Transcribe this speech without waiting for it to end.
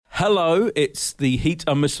Hello, it's the Heat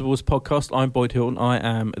Unmissables podcast. I'm Boyd Hilton. I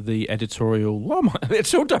am the editorial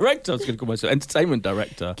director. I was going to call myself entertainment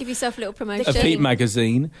director. Give yourself a little promotion. Of Heat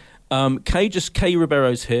magazine. Kay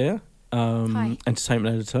Ribeiro's here. Hi.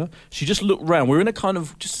 Entertainment editor. She just looked round. We're in a kind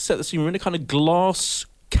of, just to set the scene, we're in a kind of glass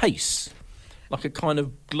case. Like a kind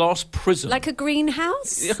of glass prism. Like a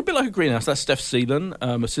greenhouse? Yeah, a bit like a greenhouse. That's Steph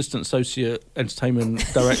Seelan, Assistant Associate Entertainment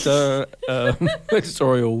Director,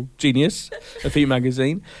 editorial genius of Heat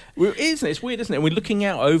Magazine. It's weird, isn't it? We're looking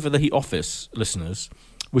out over the Heat office, listeners,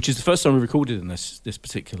 which is the first time we recorded in this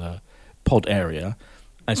particular pod area.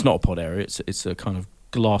 And it's not a pod area. It's a kind of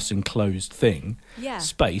glass enclosed thing,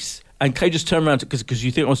 space. And Kay just turned around because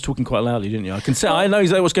you think I was talking quite loudly, didn't you? I can say I know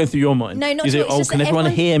exactly what's going through your mind. No, not you at think, all. It's can everyone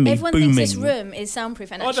hear me everyone booming? Thinks this room is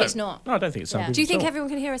soundproof, and actually it's not. No, I don't think it's soundproof. Do you think at all. everyone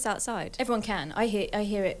can hear us outside? Everyone can. I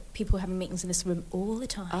hear it. People having meetings in this room all the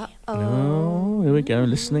time. Oh, here we go,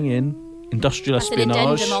 listening in. Industrial That's an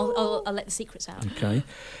espionage. addendum. I'll let the secrets out. Okay.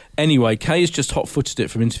 Anyway, Kay has just hot-footed it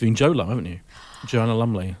from interviewing Jola, haven't you? Joanna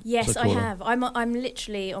Lumley. Yes, I have. I'm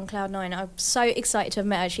literally on cloud nine. I'm so excited to have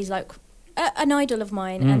met her. She's like an idol of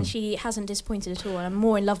mine, and she hasn't disappointed at all. And I'm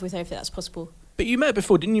more in love with her if that's possible. But you met her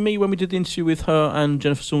before, didn't you meet when we did the interview with her and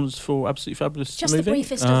Jennifer Saunders for Absolutely Fabulous Just movie? the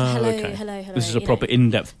briefest of hello. This is a proper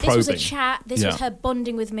in-depth probing. This was a chat. This was her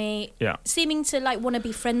bonding with me, seeming to want to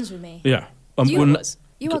be friends with me. Yeah.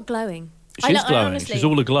 You are glowing. She's glowing. Honestly. She's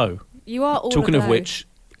all aglow. You are all Talking aglow. of which,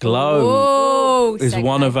 Glow is segment.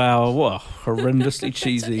 one of our horrendously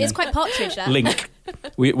cheesy It's quite partridge, that. link.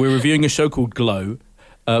 We're reviewing a show called Glow.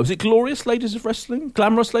 Was it Glorious Ladies of Wrestling?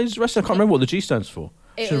 Glamorous Ladies of Wrestling? I can't remember what the G stands for.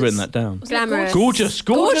 Should have written that down. Glamorous. Gorgeous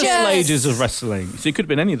Ladies of Wrestling. So it could have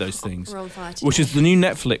been any of those things. We're on fire today. Which is the new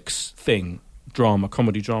Netflix thing.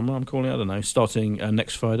 Comedy drama, I'm calling it. I don't know. Starting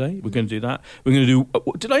next Friday. We're going to do that. We're going to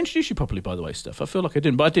do... did I introduce you properly, by the way, Steph? I feel like I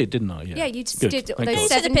didn't, but I did, didn't I? Yeah, you just Good. did Thank those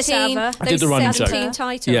God. 17, I did the running joke. 17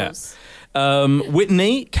 titles. Yeah.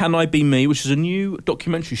 Whitney, Can I Be Me, which is a new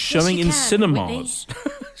documentary showing in cinemas.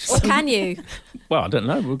 Or can you? Well, I don't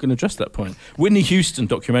know. We're going to address that point. Whitney Houston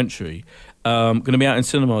documentary. Going to be out in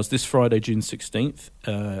cinemas this Friday, June 16th,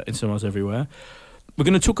 in cinemas everywhere. We're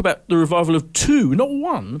going to talk about the revival of two, not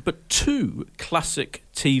one, but two classic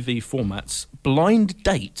TV formats. Blind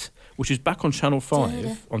Date, which is back on Channel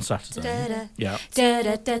 5 on Saturday. Yeah.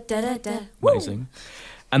 Amazing.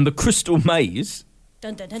 And The Crystal Maze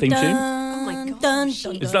Dun, dun, dun, theme tune. Oh my God. Dun, Is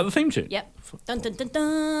dun, that the theme tune? Yep. Dun, dun, dun,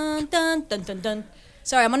 dun, dun, dun, dun, dun.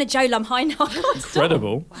 Sorry, I'm on a Joe Lum high now.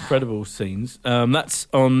 Incredible scenes. That's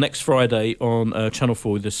on next Friday on Channel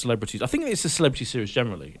 4 with the celebrities. I think it's a celebrity series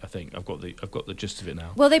generally. I think I've got the gist of it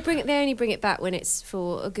now. Well, they only bring it back when it's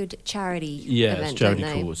for a good charity event, it's charity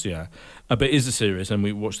don't they? cause, yeah. But it is a series, and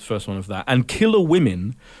we watched the first one of that. And Killer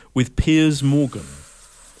Women with Piers Morgan,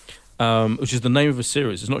 which is the name of a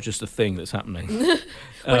series. It's not just a thing that's happening.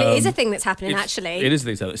 Well, it is a thing that's happening, actually. It is a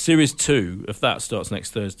thing that's happening. Series 2 of that starts next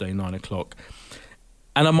Thursday, 9:00.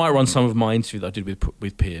 And I might run some of my interview that I did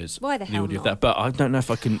with Piers. Why the hell audio not? Of that, but I don't know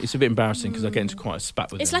if I can. It's a bit embarrassing because I get into quite a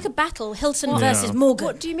spat with him. It's like a battle, Hilton Yeah. versus Morgan.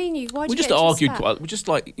 What do you mean? Why We did you just get into a argued spat? quite. We just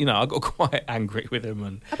I got quite angry with him,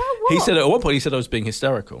 and About what? he said at one point I was being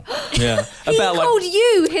hysterical. Yeah, He called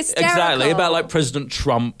you hysterical. Exactly about President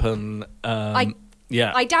Trump and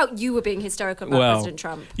I doubt you were being hysterical about President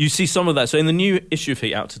Trump. You see some of that. So in the new issue of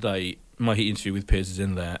Heat out today, my Heat interview with Piers is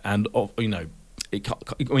in there, and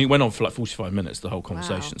it went on for 45 minutes, the whole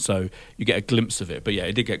conversation. Wow. So you get a glimpse of it. But yeah,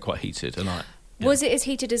 it did get quite heated. And Was it as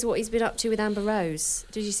heated as what he's been up to with Amber Rose?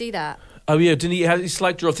 Did you see that? Oh yeah, didn't he? He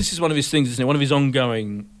slagged her off. This is one of his things, isn't it? One of his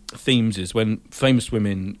ongoing themes is when famous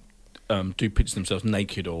women do picture themselves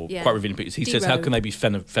naked or quite revealing pictures. He says, how can they be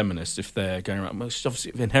feminists if they're going around? Well, it's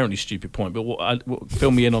obviously an inherently stupid point, but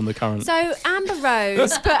fill me in on the current... So Amber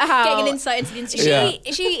Rose put out... Getting an insight into the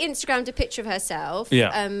Instagram. She Instagrammed a picture of herself.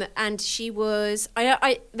 Yeah. And she was...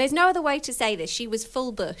 there's no other way to say this. She was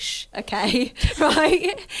full bush, okay?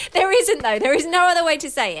 Right? There isn't, though. There is no other way to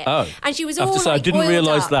say it. Oh. And she was I have all to say, I didn't oiled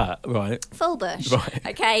realise up. that. Right. Full bush. Right.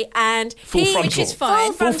 Okay? And Full frontal. which is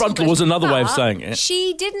fine. Full frontal was another way of saying it.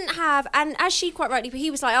 She didn't have... And as she quite rightly... He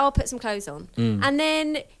was like, I'll put some clothes on. And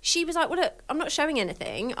then she was like, well, look, I'm not showing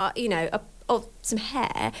anything, of some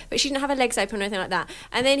hair, but she didn't have her legs open or anything like that.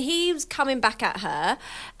 And then he was coming back at her,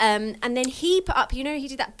 and then he put up, he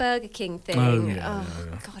did that Burger King thing. Yeah.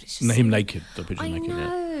 God, it's just... Him naked, the picture I naked,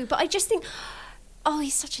 know, but I just think... Oh,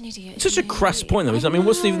 he's such an idiot. It's such a crass point, though. I mean,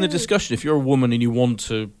 what's even the discussion? If you're a woman and you want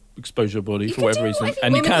to expose your body for whatever reason,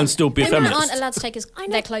 and you can still be a Women feminist. aren't allowed to take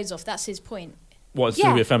their clothes off. That's his point. What,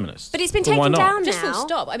 still be a feminist? But it's been Well, why taken not? down Just full now.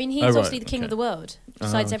 stop. I mean, he's Oh, right, obviously the king okay. of the world.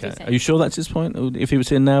 Decides Okay. everything. Are you sure that's his point? If he was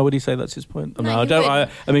here now, would he say that's his point? No, I he don't.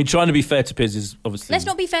 wouldn't. I mean, trying to be fair to Piers is obviously. Let's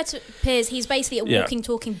not be fair to Piers. He's basically a Yeah. walking,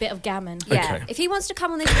 talking bit of gammon. Yeah. Okay. If he wants to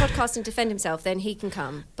come on this podcast and defend himself, then he can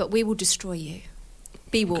come. But we will destroy you.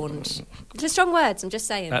 Be warned. Just strong words. I'm just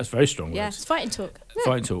saying. That's very strong Yeah. words. It's fighting talk.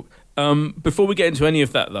 Fighting talk. Before we get into any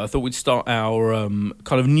of that, though, I thought we'd start our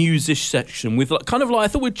kind of news-ish section with I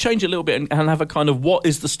thought we'd change it a little bit and have a kind of what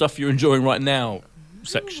is the stuff you're enjoying right now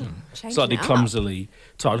section, changing slightly it up. clumsily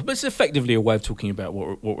titled, but it's effectively a way of talking about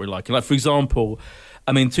what we're liking. Like, for example,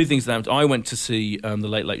 I mean, two things that happened. I went to see the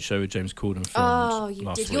Late Late Show with James Corden filmed you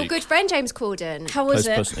last did. week. Your good friend James Corden. How was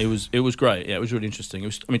it? It was great. Yeah, it was really interesting.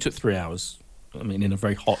 It took 3 hours. I mean, in a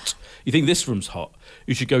very hot. You think this room's hot?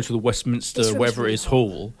 You should go to the This Westminster, room's wherever really it is, hot.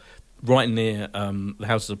 hall, right near the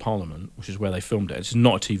Houses of Parliament, which is where they filmed it. It's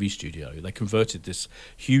not a TV studio. They converted this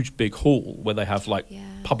huge big hall where they have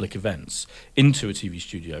public events into a TV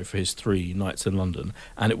studio for his 3 nights in London,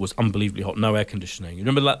 and it was unbelievably hot. No air conditioning. You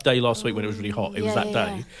remember that day last week when it was really hot? It was that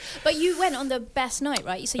day. But you went on the best night,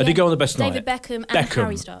 right? So I did go on the best David night. Beckham and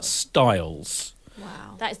Harry Styles. Styles.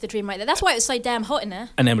 Wow. That is the dream right there. That's why it was so damn hot in there.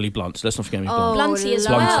 And Emily Blunt. Let's not forget Emily Oh, Blunt. Blunty as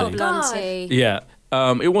well. Blunty. Yeah.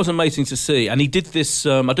 It was amazing to see, and he did this.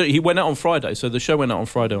 He went out on Friday, so the show went out on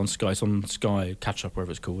Friday on Sky. It's on Sky Catch Up,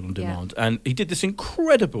 wherever it's called, on demand. And he did this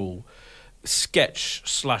incredible sketch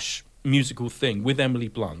 / musical thing with Emily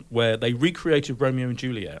Blunt, where they recreated Romeo and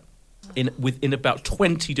Juliet in about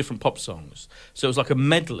 20 different pop songs. So it was like a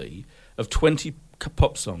medley of 20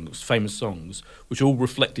 pop songs, famous songs, which all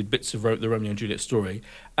reflected bits of the Romeo and Juliet story.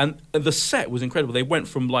 And the set was incredible. They went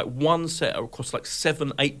from like one set across like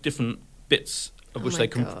 7, 8 different bits of which my they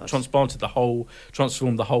God. transformed the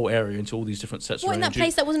whole area into all these different sets. What, of in Romeo that and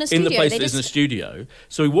place that wasn't a In studio? the place They that isn't a just- studio.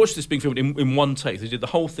 So we watched this being filmed in one take. They did the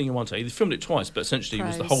whole thing in one take. They filmed it twice, but essentially it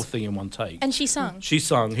was the Pros. whole thing in one take. And she sung. She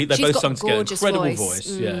sung. They She's both got sung a together. gorgeous Incredible voice.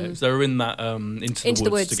 Yeah. So they were in that Into the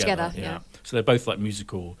Woods together. yeah. So they're both like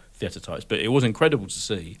musical theatre types, but it was incredible to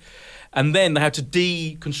see. And then they had to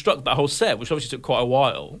deconstruct that whole set, which obviously took quite a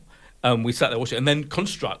while. We sat there watching it, and then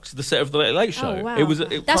construct the set of the Late Late Show. Oh, wow. It was.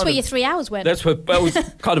 That's where your 3 hours went. That was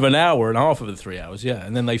kind of an hour and a half of the 3 hours, yeah.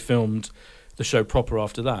 And then they filmed the show proper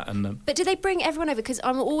after that. And But do they bring everyone over? Because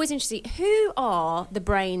I'm always interested. Who are the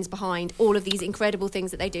brains behind all of these incredible things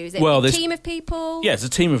that they do? Is it a there's- team of people? yeah, it's a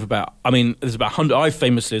team of about. I mean, there's about 100. I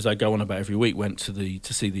famously, as I go on about every week, went to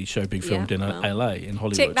see the show being filmed in LA in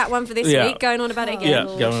Hollywood. Tick that one for this Yeah. week. Going on about it again. Yeah,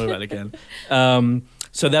 Lord. going on about it again.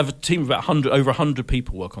 So they have a team of about over 100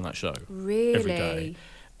 people work on that show Really? every day.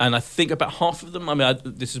 And I think about half of them. I mean, I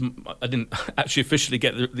didn't actually officially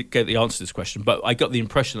get the answer to this question, but I got the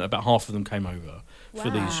impression that about half of them came over for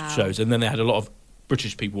these Wow. shows, and then they had a lot of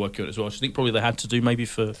British people working on it as well. So I think probably they had to do maybe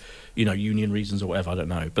for union reasons or whatever. I don't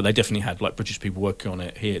know, but they definitely had like British people working on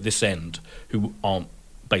it here at this end who aren't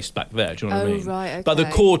based back there. Do you know what I Oh, mean? right, okay. But the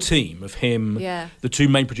core team of him, Yeah. the 2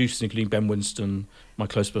 main producers, including Ben Winston, my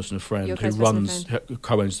close personal friend, Your who close personal runs, who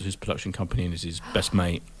co-owns his production company and is his best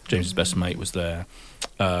mate. James's best mate was there,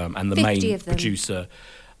 and the 50 main of them. producer.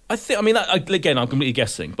 Again, I'm completely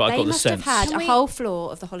guessing, but I They got the must sense. have had Can a we- whole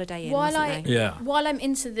floor of the Holiday Inn, While mustn't they? Yeah. While I'm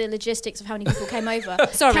into the logistics of how many people came over,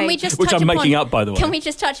 Sorry. can we just Which touch I'm upon, making up, by the way. Can we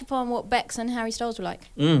just touch upon what Bex and Harry Styles were like?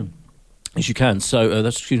 Yes, you can. So,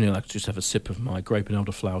 excuse me, I'd like to just have a sip of my grape and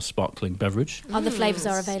elderflower sparkling beverage. Other flavours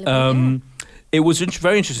are available. It was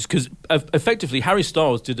very interesting because effectively Harry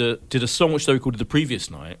Styles did a song which they recorded the previous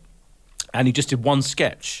night, and he just did one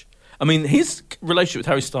sketch. I mean, his relationship with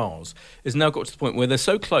Harry Styles has now got to the point where they're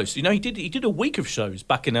so close. He did a week of shows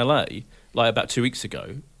back in LA, like about 2 weeks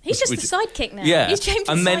ago. He's just the sidekick now. Yeah, He's James'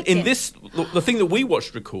 and then in sidekick. this, the thing that we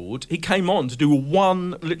watched record, he came on to do a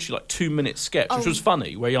literally like 2 minute sketch, which was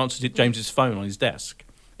funny, where he answered James's phone on his desk.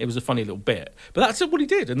 It was a funny little bit, but that's what he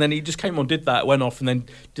did. And then he just came on, did that, went off, and then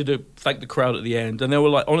thanked the crowd at the end. And there were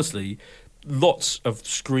like honestly, lots of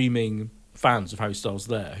screaming fans of Harry Styles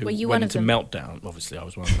there who Were you went one of into them? meltdown. Obviously, I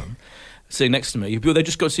was one of them. Sitting next to me, they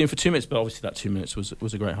just got to see him for 2 minutes, but obviously that 2 minutes was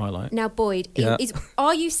a great highlight. Now, Boyd, Yeah.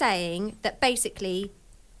 are you saying that basically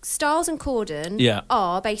Styles and Corden Yeah.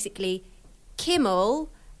 are basically Kimmel?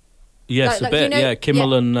 Yes, like, a bit. Yeah,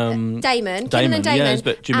 Kimmel and Damon. Kimmel Damon, and Damon. yeah, it's a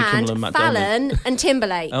bit Jimmy Kimmel and Matt Fallon Damon. and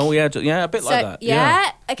Timberlake. Oh yeah, a bit like that.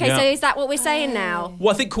 Yeah? Okay, Yeah. so is that what we're saying now?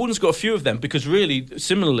 Well, I think Corden's got a few of them because really,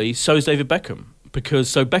 similarly, so is David Beckham.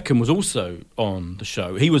 So Beckham was also on the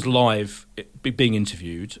show. He was live being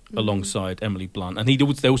interviewed alongside Emily Blunt, and they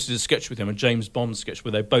also did a sketch with him, a James Bond sketch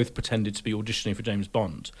where they both pretended to be auditioning for James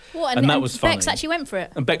Bond. What? And that was funny. Bex actually went for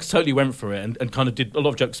it. And Bex totally went for it and kind of did a lot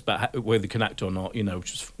of jokes about whether they can act or not,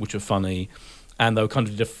 which were funny. and they were kind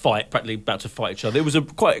of in a fight, practically about to fight each other. It was a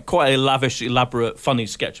quite a lavish, elaborate, funny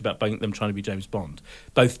sketch about them trying to be James Bond,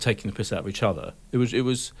 both taking the piss out of each other. It was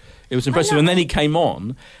impressive. And then he came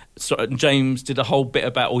on. So James did a whole bit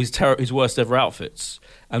about all his worst ever outfits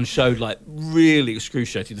and showed like really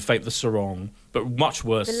excruciating the fate of the sarong, but much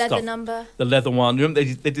worse The leather stuff. number. The leather one. Remember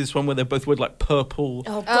they did this one where they both wore like purple.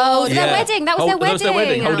 Oh, Oh, God. their wedding. That was their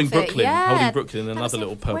wedding. Holding outfit. Brooklyn. Yeah. Holding Brooklyn, That was another their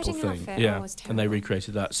little purple wedding thing. outfit. Yeah, Oh, it was and they terrible.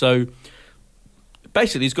 recreated that. So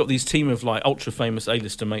basically, he's got these team of like ultra famous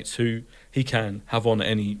A-lister mates who he can have on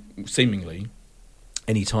at seemingly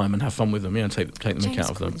any time and have fun with them. Yeah, and take the mick James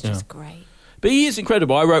out of them. Corden's Yeah. just great. But he is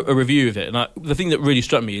incredible. I wrote a review of it, and the thing that really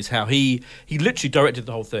struck me is how he literally directed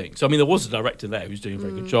the whole thing. So, I mean, there was a director there who was doing a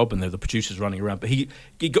very good job, and there were the producers running around. But he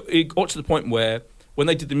got to the point where, when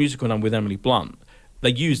they did the musical number with Emily Blunt,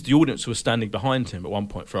 they used the audience who was standing behind him at one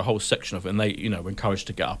point for a whole section of it, and they, were encouraged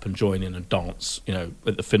to get up and join in and dance,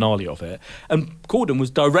 at the finale of it. And Corden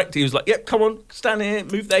was direct. He was like, "Yep, come on, stand here,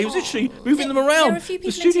 move there." He was literally moving them around There are a few the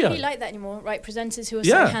people in studio. TV like that anymore, right? Presenters who are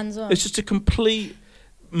so hands-on. It's just a complete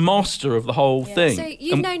master of the whole thing. So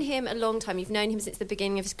you've known him a long time. You've known him since the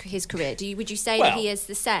beginning of his career. Would you say that Well, he is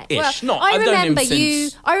the same? ish. Well, Not- I've known him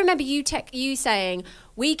since- I remember you saying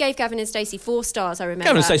we gave Gavin and Stacey 4 stars. I remember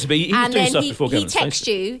Gavin and Stacey, but he was and doing then stuff before Gavin and he texted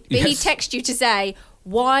Stacey. you, but he Yes. texted you to say,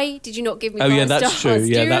 "Why did you not give me 4 Oh stars?" yeah, that's true. Do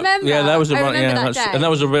Yeah, you remember? Yeah, that was a I run, remember yeah, that day. and that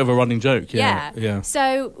was a bit of a running joke. Yeah.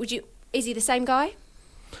 So is he the same guy?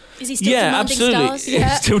 Is he still Yeah, demanding absolutely. stars?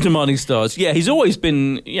 He's still demanding stars. Yeah, he's always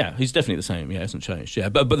been. Yeah, he's definitely the same. Yeah, it hasn't changed. Yeah,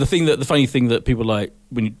 but the funny thing that people like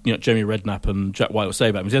when Jeremy Redknapp and Jack White will say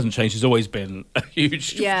about him is he hasn't changed. He's always been a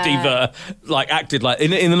huge diva, like acted like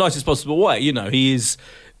in the nicest possible way.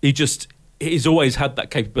 He's always had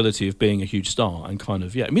that capability of being a huge star and kind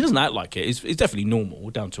of, I mean, he doesn't act like it. He's definitely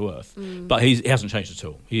normal, down to earth. But he hasn't changed at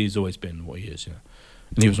all. He's always been what he is,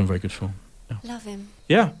 And he was on very good form. Yeah. Love him.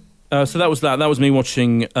 Yeah. So that was that. That was me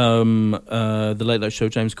watching the Late Late Show,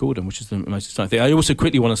 James Corden, which is the most exciting thing. I also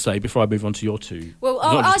quickly want to say, before I move on to your two... Well,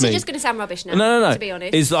 ours are just going to sound rubbish now, No. to be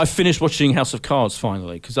honest. Is that I finished watching House of Cards,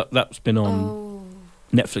 finally, because that's been on...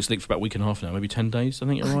 Netflix leaked for about a week and a half now, maybe 10 days, I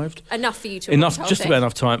think it arrived. Enough for you to watch the whole just thing. about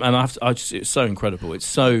enough time, and it's so incredible. It's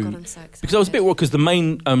so... God, I'm so excited. Because I was a bit worried, because the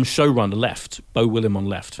main showrunner left, Bo Willimon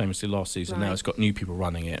left famously last season. Right. Now it's got new people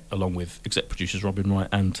running it, along with exec producers Robin Wright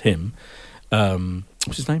and him.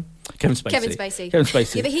 What's his name? Kevin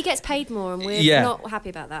Spacey. Yeah, but he gets paid more, and we're not happy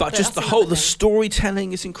about that. But just that's the another thing.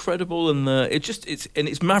 storytelling is incredible, and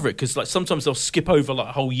it's maverick because like sometimes they'll skip over like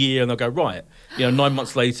a whole year and they'll go 9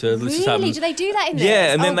 months later. This has Really? happened. Do they do that in this?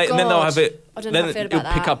 Yeah, and then Oh, then they'll have it. I don't know how I feel about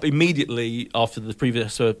it'll pick that. up immediately after the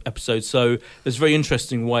previous episode. So there's a very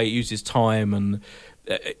interesting way it uses time and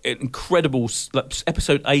incredible. Like,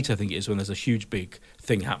 episode 8, I think it is, when there's a huge big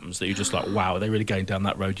thing happens that you're just like, wow, are they really going down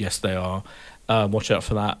that road? Yes, they are. Watch out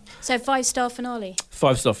for that. So 5-star finale.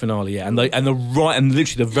 5-star finale, yeah, and literally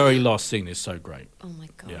the very last scene is so great. Oh my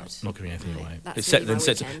god! Yeah, not giving anything away. That's It's really then my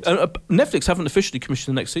set. weekend. Netflix haven't officially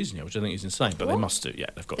commissioned the next season yet, which I think is insane, but they What? must do. Yeah,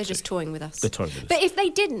 they've got They're to. just toying with us. They're toying with us. But if they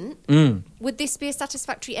didn't, would this be a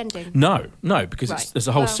satisfactory ending? No, because Right. there's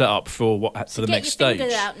a whole Well, setup for the Get next your stage.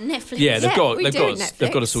 fingers out, Netflix. Yeah, they've got we do it,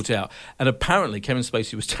 they've got to Netflix. sort it out. And apparently, Kevin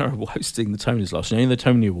Spacey was terrible hosting the Tonys last year. The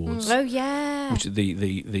Tony Awards, Oh yeah. which is the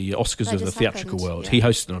Oscars That of the just theatrical happened, world. yeah. He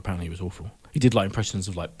hosted them. Apparently, he was awful. He did like impressions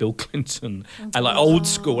of like Bill Clinton and like old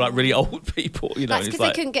school, like really old people. That's it's because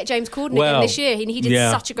like, they couldn't get James Corden again this year. He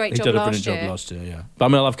did such a great job He did a last brilliant year. job last year, yeah. But I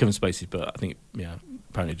mean, I love Kevin Spacey, but I think,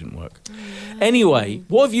 apparently it didn't work. Anyway,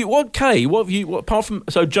 what have you, apart from,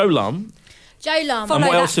 so Joe Lum, Joe Lum. And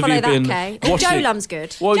what else have you been Kay. watching? Joe Lum's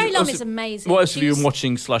good. what Joe else- Lum is amazing. What else have you She's- been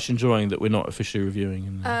watching / enjoying that we're not officially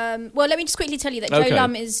reviewing? Well, let me just quickly tell you that Okay. Joe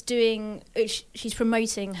Lum is she's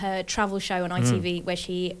promoting her travel show on ITV where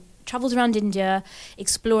she travels around India,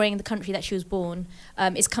 exploring the country that she was born.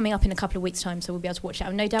 It's coming up in a couple of weeks' time, so we'll be able to watch it.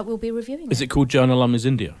 And no doubt we'll be reviewing Is it called Jonah Lum is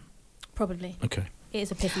India? Probably. Okay. It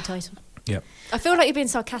is a pithy title. Yeah. I feel like you're being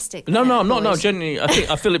sarcastic. No, there, I'm not. No, boys. genuinely,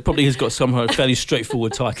 I feel it probably has got some fairly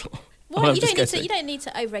straightforward title. Well, I'm you just don't guessing. need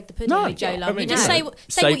to over-egg the pudding No, with Joe I Lum. mean, You just no.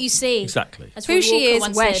 say what you see. Exactly. That's Who what she Walker is,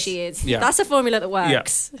 once where said. she is. Yeah. That's a formula that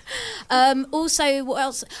works. Also, what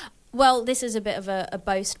else? Well, this is a bit of a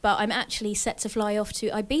boast, but I'm actually set to fly off to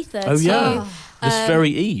Ibiza. Oh, yeah. This very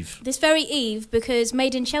eve. This very eve, because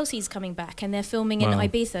Made in Chelsea's coming back and they're filming in Wow.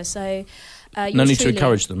 Ibiza. So, No yours need to truly-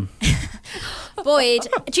 encourage them. Boyd,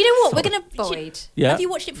 do you know what? We're gonna. Boyd. Yeah. Have you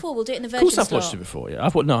watched it before? We'll do it in the Of Virgin course, I've slot. watched it before. Yeah,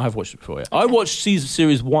 I've watched it before. Yeah, I watched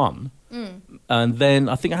series 1, and then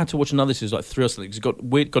I think I had to watch another series like 3 or something. 'Cause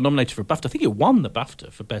it got nominated for a BAFTA. I think it won the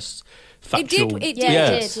BAFTA for best factual. It did. Yeah, it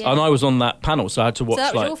Yes, did, yeah. and I was on that panel, so I had to watch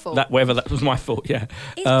that was like your fault? that. Whether that was my fault, yeah.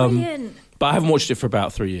 It's brilliant. But I haven't watched it for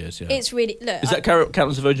about 3 years. Yeah. It's really look. Is that count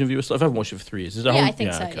as a version of your stuff? I haven't watched it for 3 years. Is that I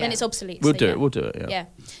think so. okay. And it's obsolete. We'll so do yeah. it. We'll do it. Yeah. Yeah.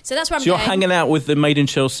 So that's where I'm So you're going. hanging out with the Made in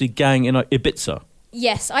Chelsea gang in Ibiza.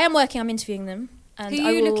 Yes, I am working. I'm interviewing them. And Who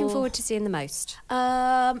are you looking forward to seeing the most?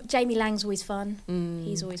 Jamie Lang's always fun.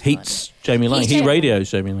 He's always Heats fun. Jamie Lang. He radios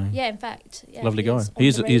Jamie Lang. Yeah, in fact. Yeah, Lovely guy.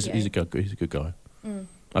 He's a good guy.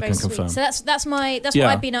 I Very can sweet. confirm. So that's what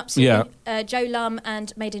I've been up to. Yeah. Joe Lum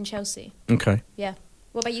and Made in Chelsea. Okay. Yeah.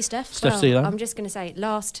 What about you, Steph? Steph Seeler? I'm just going to say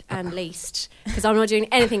last and least, because I'm not doing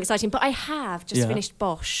anything exciting, but I have just finished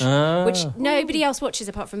Bosch, which nobody else watches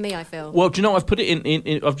apart from me, I feel. Well, do you know, I've put it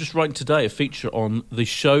in I've just written today a feature on the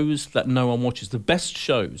shows that no one watches, the best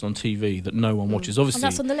shows on TV that no one watches. Obviously,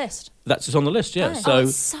 And that's on the list. That's on the list, yeah. Oh.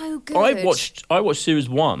 It's so good. I watched series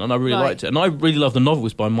 1 and I really liked it, and I really love the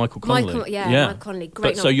novels by Michael Connolly. Michael Connolly,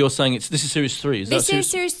 great So novel. you're saying this is series 3? This is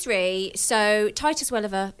series 3. So Titus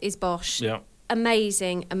Welliver is Bosch. Yeah.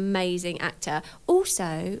 Amazing actor.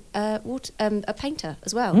 Also, a painter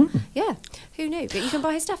as well. Yeah, who knew? But you can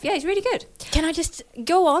buy his stuff. Yeah, he's really good. Can I just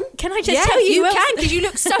Go on. Can I just tell you? You can, because you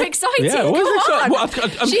look so excited. Yeah, Go what is on. Well,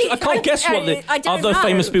 I can't guess what the I don't other know.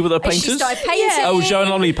 famous people that are She painters. started painting. Oh, Joan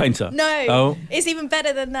Lonely painter. No. Oh, It's even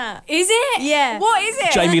better than that. Is it? Yeah. What is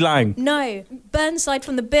it? Jamie Lang. No. Burnside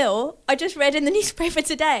from The Bill. I just read in the newspaper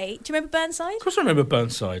today. Do you remember Burnside? Of course, I remember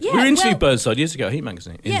Burnside. Yeah, we were interviewed well- Burnside years ago at Heat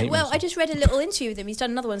Magazine. Yeah, well, I just read a little interview with him. He's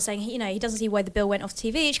done another one saying, he doesn't see why The Bill went off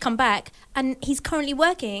TV. He's come back, and he's currently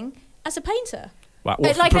working as a painter. Wow,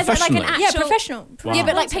 But like an professionally? actual... Yeah, professional. Wow. Yeah,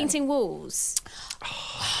 but like painter. painting walls.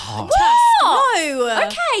 No.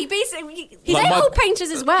 Okay, basically, Like they're my- all painters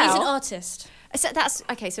as well. He's an artist. So that's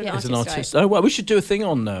okay. So an Yeah. He's artist, an artist. Right? Oh, well, we should do a thing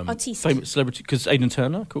on Artiste. famous celebrity, because Aidan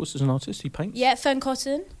Turner, of course, is an artist. He paints. Yeah, Fern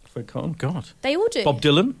Cotton. Oh, God. They all do. Bob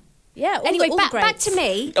Dylan. Yeah. All Anyway, the back greats. to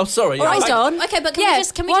me. Oh, sorry. All right, I- Don. Okay, but can Yeah, we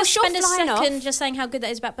just whilst you're spend a flying second off- just saying how good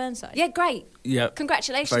that is about Burnside? Yeah, great. Yeah.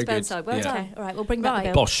 Congratulations, Very good. Burnside. Well Yeah. done. Okay, all right, we'll bring back Right. the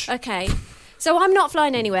bill. Bosch. Okay. So I'm not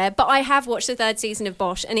flying anywhere, but I have watched the 3rd season of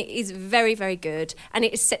Bosch, and it is very, very good. And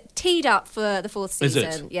it is teed up for the 4th Is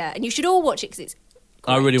season. it? Yeah, and you should all watch it because it's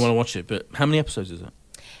I really great. want to watch it, but how many episodes is it?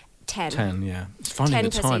 10. 10, yeah. It's finding 10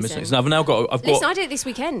 the per time, isn't season. it? So I've now got... Listen, I did it this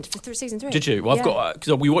weekend for season 3. Did you? Well, I've Yeah. got...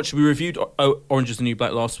 Because we reviewed Orange is the New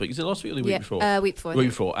Black last week. Is it last week or the week before? Week before. I Week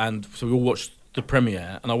think. before. And so we all watched the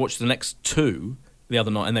premiere, and I watched the next 2 the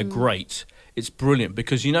other night, and they're great. It's brilliant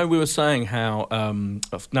because, we were saying how...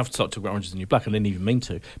 I've now started talking about Orange is the New Black, I didn't even mean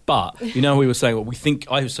to. But, we were saying...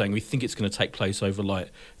 I was saying we think it's going to take place over,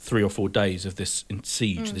 3 or 4 days of this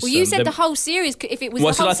siege. This, Well, you said the whole series, if it was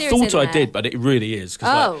Well, the whole I series thought in I there. did, but it really is.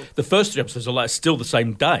 Because Oh. the first 3 episodes are still the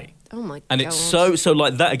same day. Oh, my God. And it's so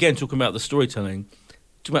like that, again, talking about the storytelling,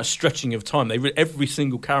 talking about stretching of time. Every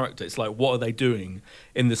single character, it's like, what are they doing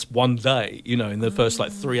in this one day, in the first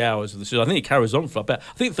 3 hours of the series? I think it carries on for I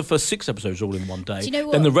think the first 6 episodes are all in one day. Do you know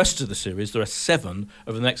what? Then the rest of the series, there are 7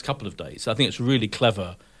 over the next couple of days. I think it's really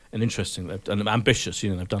clever and interesting and ambitious.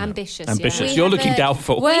 They've done Ambitious, it. Ambitious. yeah. You're We have looking a-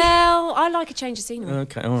 doubtful. Well, I like a change of scenery.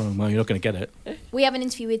 Okay. Oh, well, you're not going to get it. We have an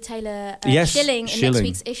interview with Taylor Yes, Schilling in Schilling. next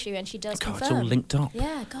week's issue, and she does God, confirm. it's all linked up.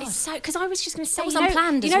 Yeah, God. It's so because I was just going to say, That was you know,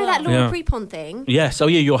 unplanned you as know that well. Laura Yeah. Prepon thing. Yes. Oh,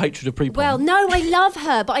 yeah. Your hatred of Prepon. Well, no, I love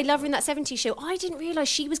her, but I love her in that 70s show. I didn't realise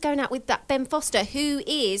she was going out with that Ben Foster, who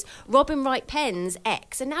is Robin Wright Penn's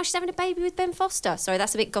ex, and now she's having a baby with Ben Foster. Sorry,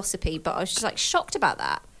 that's a bit gossipy, but I was just shocked about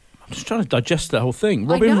that. I'm just trying to digest that whole thing.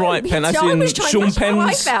 Robin know, Wright me Penn, as too. I in was trying- Sean that's how I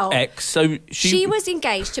Penn's felt. ex. So She was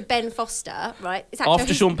engaged to Ben Foster, right? It's actually after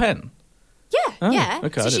who's- Sean Penn. Yeah, Oh, yeah.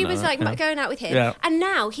 okay, I So she didn't was know that, yeah. going out with him, Yeah. and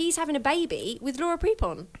now he's having a baby with Laura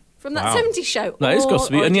Prepon from that Wow. 70s show. That is Or-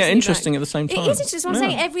 gossipy, or and yet Disney interesting Black. at the same time. It is interesting. I'm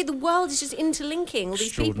Yeah. saying the world is just interlinking all these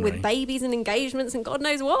people with Extraordinary. babies and engagements and God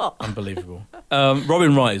knows what. Unbelievable.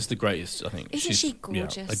 Robin Wright is the greatest, I think. Isn't she yeah,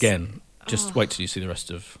 gorgeous? again, just wait till you see the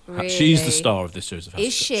rest of... Really? She's the star of this series of House.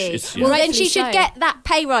 Is she? Yeah. Well, then Rightfully she should so. get that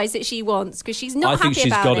pay rise that she wants because she's not I think happy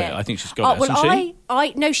she's about got it. it. I think she's got it, Well,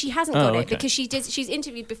 hasn't she? no, she hasn't Oh, got it okay. because she's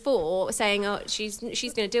interviewed before saying she's going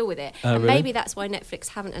to deal with it. Oh, And really? maybe that's why Netflix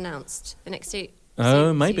haven't announced the next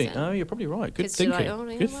Oh, maybe. season. Oh, you're probably right. Good 'Cause you're thinking. like,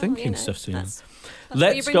 oh, yeah, Good well, thinking, you know, Steph Seaman. that's Let's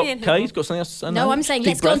what you go. bring me in here Kay's for. got something else to say? No, I'm saying Deep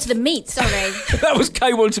let's go on breath. to the meat. Sorry. That was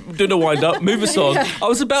Kay wanting to do a wind up. Move us on. I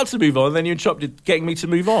was about to move on, then you interrupted, getting me to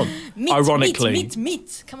move on. Meat, ironically.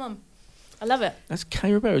 meat. Come on. I love it. That's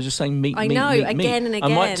Kay Ribeiro just saying meat, I meat, know, meat, again meat. and I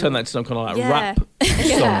might again. turn that to some kind of Yeah. rap song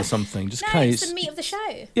Yeah. or something. Just No, Kay's. it's the meat of the show.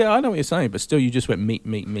 Yeah, I know what you're saying, but still, you just went meat.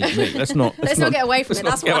 Let's not. Let's not get away from it.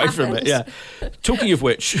 Let's That's not get what away from it. happened. Yeah. Talking of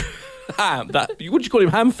which, ham. What do you call him?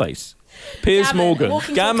 Ham face. Piers Gammon. Morgan.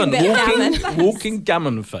 Walking, Gammon. talking bit of gammon. Walking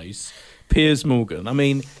gammon face. Piers Morgan. I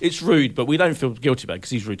mean, it's rude, but we don't feel guilty about it because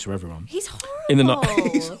he's rude to everyone. He's horrible.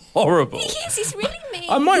 He's horrible. He is. He's really mean.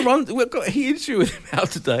 I might run. We've got an issue with him out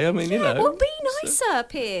today. I mean, Well, be nicer,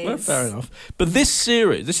 Piers. Well, fair enough. But this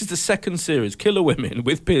is the second series, Killer Women,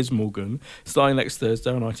 with Piers Morgan, starting next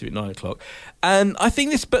Thursday on ITV at 9:00. And I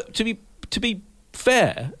think this, but to be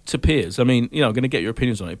fair to Piers, I mean, I'm going to get your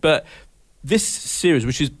opinions on it, but this series,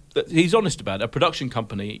 which is, he's honest about it, a production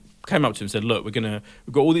company came up to him and said, look, we've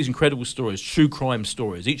got all these incredible stories, true crime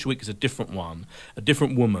stories. Each week is a different one, a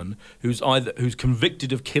different woman who's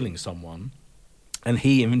convicted of killing someone, and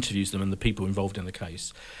he interviews them and the people involved in the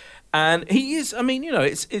case. And he is, I mean,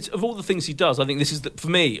 it's of all the things he does, I think this is, for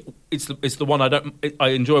me, it's the one I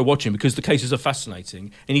enjoy watching because the cases are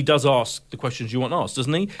fascinating and he does ask the questions you want asked,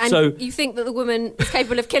 doesn't he? And you think that the woman is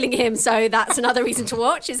capable of killing him, so that's another reason to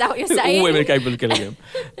watch? Is that what you're saying? All women are capable of killing him.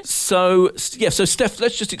 So Steph,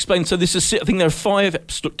 let's just explain. So this is, I think there are 5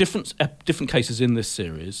 different cases in this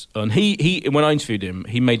series. And he when I interviewed him,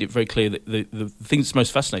 he made it very clear that the thing that's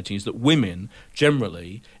most fascinating is that women,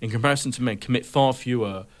 generally, in comparison to men, commit far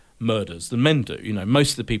fewer murders than men do.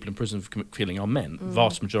 Most of the people in prison for killing are men,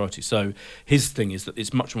 vast majority. So his thing is that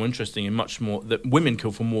it's much more interesting and much more that women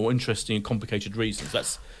kill for more interesting and complicated reasons.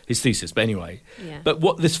 That's his thesis. But anyway, but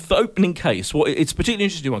what this opening case, it's a particularly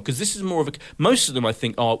interesting one because this is more of most of them I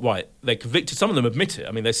think are right. They're convicted. Some of them admit it.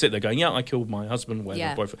 I mean, they sit there going, "Yeah, I killed my husband,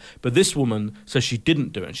 my boyfriend." But this woman says she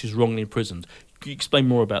didn't do it and she's wrongly imprisoned. Can you explain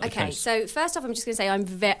more about the case? Okay, so first off, I'm just going to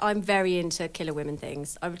say I'm very into killer women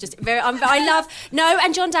things. I love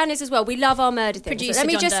and John Dan is as well. We love our murder things. Producer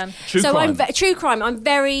John Dan. True crime. I'm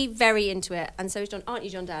very, very into it, and so is John. Aren't you,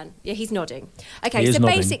 John Dan? Yeah, he's nodding. Okay, so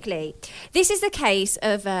basically, this is the case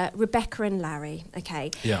of Rebecca and Larry. Okay.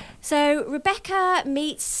 Yeah. So Rebecca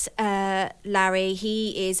meets Larry.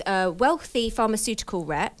 He is a wealthy pharmaceutical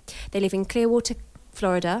rep. They live in Clearwater,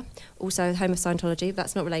 Florida, also home of Scientology, but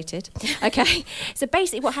that's not related. Okay, so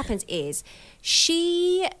basically what happens is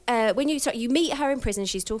when you meet her in prison,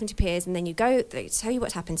 she's talking to Piers, and then they tell you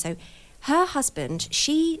what's happened. So her husband,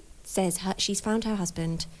 she says she's found her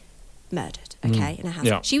husband murdered, in her house.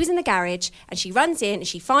 Yeah. She was in the garage and she runs in and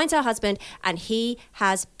she finds her husband and he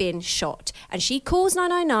has been shot. And she calls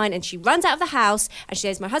 999 and she runs out of the house and she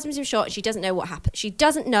says, my husband's been shot, and she doesn't know what happened. She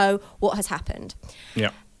doesn't know what has happened.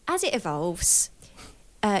 Yeah. As it evolves,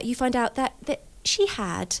 you find out that she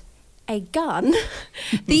had a gun,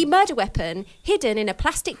 the murder weapon, hidden in a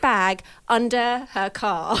plastic bag under her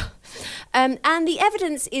car. And the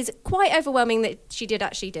evidence is quite overwhelming that she did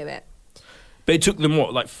actually do it. But it took them,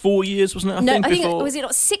 4 years, wasn't it? I think was it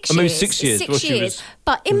not 6 years? Maybe 6 years. 6 years.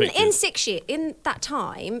 But in 6 years, in that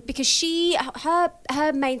time, because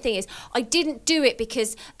her main thing is, I didn't do it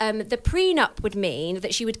because the prenup would mean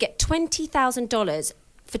that she would get $20,000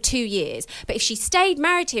 for 2 years. But if she stayed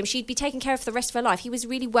married to him, she'd be taken care of for the rest of her life. He was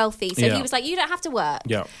really wealthy. So he was like, you don't have to work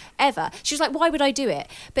ever. She was like, why would I do it?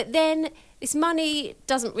 But then this money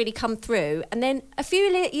doesn't really come through. And then a few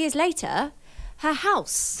years later, her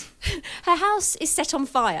house is set on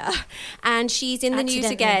fire and she's in the news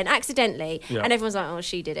again, accidentally. Yeah. And everyone's like, oh,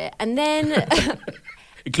 she did it. And then...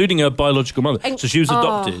 Including her biological mother. So she was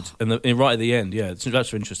adopted, and right at the end,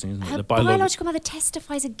 that's interesting, isn't it? Her biological mother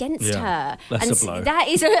testifies against her. That's a blow.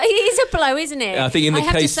 It is a blow, isn't it? Yeah, I think in the case...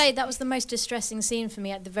 I have to say, that was the most distressing scene for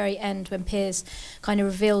me at the very end when Piers kind of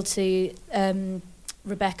revealed to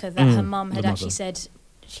Rebecca that her mum had actually said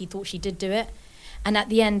she thought she did do it. And at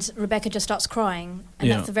the end, Rebecca just starts crying.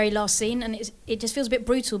 And that's the very last scene. And it just feels a bit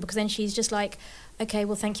brutal because then she's just like, okay,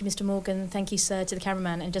 well, thank you, Mr. Morgan. Thank you, sir, to the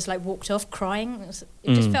cameraman. And just like walked off crying.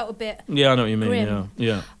 It just felt a bit I know what you mean. Grim.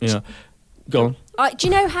 Yeah. Go on. Do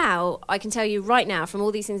you know how I can tell you right now from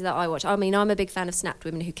all these things that I watch? I mean, I'm a big fan of Snapped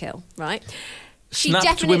Women Who Kill, right?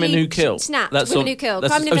 Snapped Women Who Kill. Snapped Women Who Kill.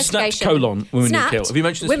 Crime and Investigation. Snapped, Women Who Kill. Have you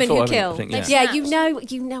mentioned this Women before? Who Kill. I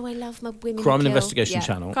think, you know I love my Women Crime Who and Kill. Investigation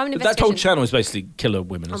channel. Crime and Investigation. That whole channel is basically killer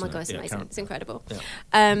women, oh isn't my God, it's it? amazing. It's incredible.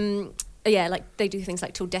 Yeah. Like they do things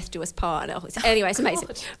like Till Death Do Us Part. Anyway, it's amazing.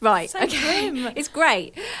 Right. So okay. grim. It's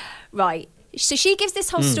great. Right. So she gives this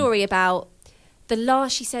whole story about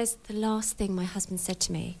she says, the last thing my husband said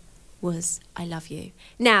to me was, I love you.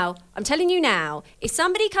 Now, I'm telling you now, if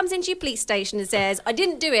somebody comes into your police station and says, I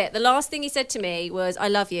didn't do it, the last thing he said to me was, I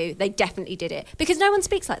love you, they definitely did it. Because no one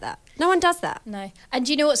speaks like that. No one does that. No. And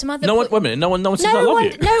do you know what some other... Wait a minute, no one says I love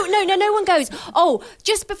you? No one goes, oh,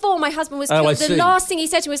 just before my husband was killed, the last thing he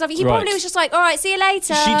said to me was, love you. He probably was just like, all right, see you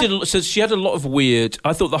later. She had a lot of weird...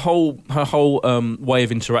 I thought her whole way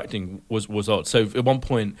of interacting was odd. So at one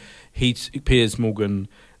point, Piers Morgan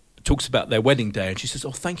talks about their wedding day, and she says,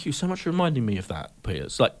 "Oh, thank you so much for reminding me of that,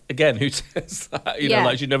 Piers." Like, again, who says that? You know,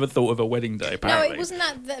 like she never thought of a wedding day, apparently. No, it wasn't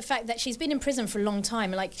that the fact that she's been in prison for a long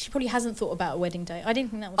time. Like, she probably hasn't thought about a wedding day. I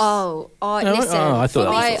didn't think that was... Listen. I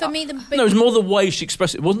thought for me, the big... No, it was more the way she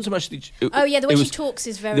expressed it. It wasn't so much... the way she talks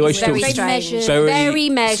is very... The way she very talks is measured. very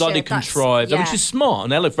measured. slightly That's- contrived. I mean, yeah. she's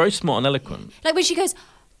smart and very smart and eloquent. Like when she goes,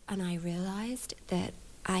 and I realised that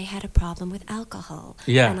I had a problem with alcohol.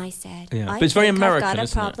 Yeah. And I said, Yeah. I But it's very think American, I've got a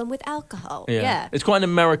isn't it? problem with alcohol. Yeah. Yeah. It's quite an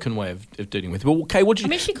American way of dealing with it. But, okay, what did you...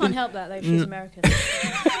 I mean, she can't help that, though. She's American.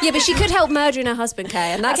 Yeah, but she could help murdering her husband,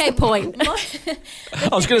 Kay, and that's the point.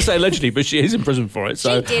 I was going to say allegedly, but she is in prison for it.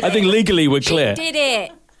 So She did I think it. legally we're clear. She did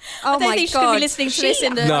it. Oh I don't my think she God. could be listening to this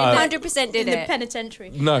in the... No. 100% did in the it. penitentiary.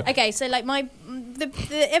 No. Okay, so like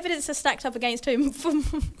the evidence that's stacked up against him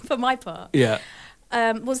for my part Yeah.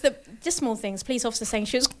 was that just small things. Police officer saying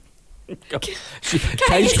she was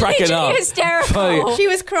Kay's cracking up. Hysterical. Funny. she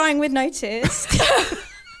was crying with no tears.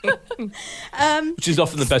 Which is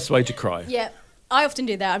often the best way to cry. Yeah, I often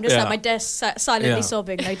do that. I'm just Yeah. at my desk silently Yeah.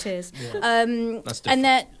 sobbing, no tears. That's different. And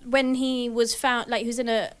that when he was found, like he was in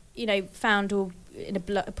a found all in a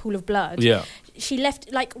pool of blood. Yeah. She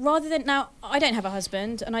left, like, rather than... Now, I don't have a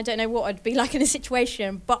husband, and I don't know what I'd be like in a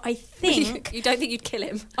situation, but I think... You don't think you'd kill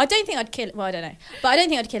him? I don't think I'd kill him. Well, I don't know. But I don't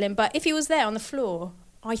think I'd kill him. But if he was there on the floor,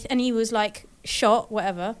 and he was, like, shot,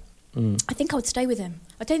 whatever, I think I would stay with him.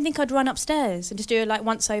 I don't think I'd run upstairs and just do it, like,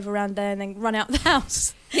 once over around there and then run out the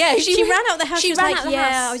house. Yeah, she ran out the house. She She was ran like, out the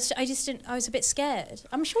yeah, house. I just didn't... I was a bit scared.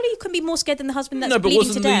 I'm sure you couldn't be more scared than the husband that's No, but bleeding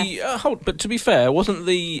wasn't to death. but to be fair, wasn't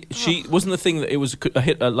the thing that it was a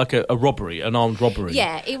hit like a robbery, an armed robbery?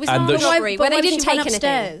 Yeah, it was And an that armed she- robbery where they why would didn't she run take anything.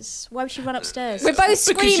 upstairs? Why would she run upstairs? We're both Because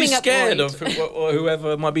screaming she's at scared Boyd. of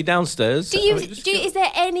whoever might be downstairs. Is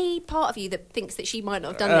there any part of you that thinks that she might not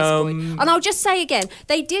have done this, Boyd? And I'll just say again,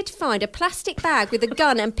 they did find a plastic bag with a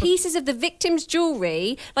gun and pieces of the victim's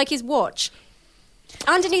jewellery, like his watch,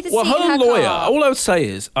 underneath the seat Well, in her her lawyer. car. All I would say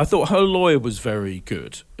is, I thought her lawyer was very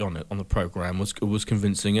good on the program. Was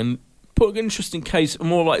convincing and put an interesting case.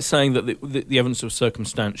 More like saying that the evidence was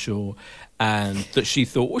circumstantial, and that she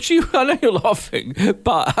thought. I know you're laughing,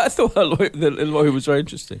 but I thought the lawyer was very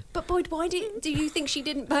interesting. But Boyd, why do you think she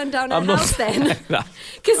didn't burn down her I'm not house then? saying that.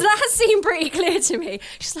 Because that seemed pretty clear to me.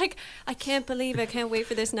 She's like, I can't wait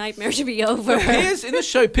for this nightmare to be over. Piers in the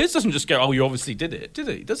show, Piers doesn't just go, "Oh, you obviously did it," did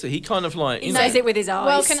he? Does he? He kind of like He says it with his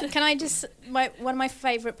eyes. Well, can I just... one of my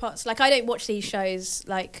favourite parts... Like, I don't watch these shows,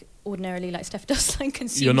 like, ordinarily, like Steph does, like,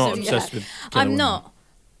 consume You're not them. obsessed with. Killer I'm Women. not.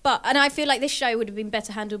 And I feel like this show would have been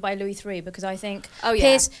better handled by Louis III, because I think... Oh, yeah.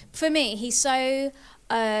 Piers, for me, he's so...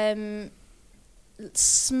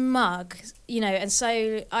 smug, and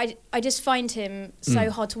so I just find him so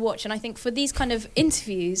hard to watch, and I think for these kind of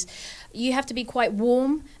interviews you have to be quite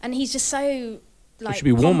warm, and he's just so like You should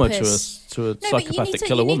be warmer pompous. to a No, but psychopathic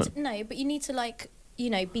killer woman. But you need to like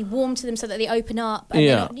be warm to them so that they open up, and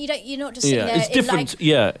Yeah. you're not just sitting there It's different. like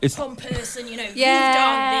Yeah, it's pompous and you've done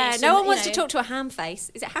yeah, this. no and, one wants to talk to a ham face.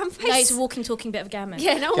 Is it ham face? No, it's a walking, talking bit of gammon.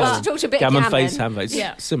 Yeah, no one wants to talk to a bit gammon of gammon. face, ham face.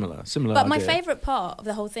 Yeah. Similar. But my idea. favourite part of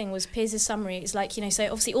the whole thing was Piers' summary. It's like, so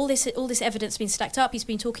obviously all this evidence has been stacked up. He's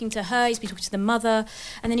been talking to her, he's been talking to the mother,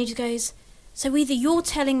 and then he just goes, so either you're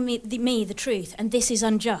telling me the truth and this is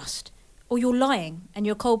unjust, or you're lying and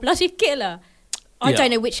you're a cold-blooded killer. I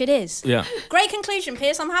don't know which it is. Yeah. Great conclusion,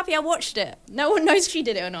 Piers. I'm happy I watched it. No one knows if she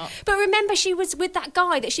did it or not. But remember, she was with that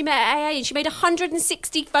guy that she met at AA, and she made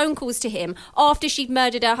 160 phone calls to him after she'd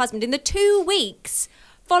murdered her husband. In the 2 weeks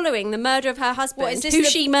following the murder of her husband, What, is this who the-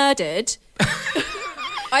 she murdered...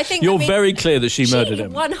 I think You're very clear that she murdered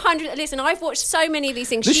him. 100. Listen, I've watched so many of these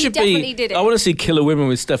things. This She should definitely be. did it. I want to see Killer Women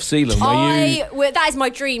with Steph Seelan. That is my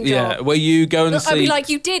dream job. Yeah, where you go and see. I'd be like,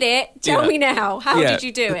 you did it. Tell Yeah. me now. How Yeah, did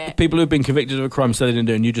you do it? People who've been convicted of a crime say they didn't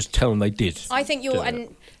do it, and you just tell them they did. I think do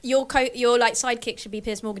it. your like sidekick should be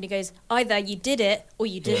Piers Morgan. He goes, either you did it or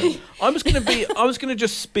you didn't. I was going to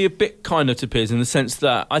just be a bit kinder to Piers in the sense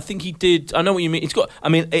that I think he did. I know what you mean. It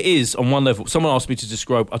is on one level. Someone asked me to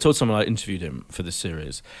describe. I told someone I interviewed him for this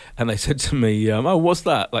series, and they said to me, "Oh, what's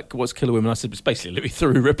that? Like, what's Killer Women?" I said, "It's basically a Louis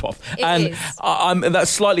Theroux ripoff." It is. That's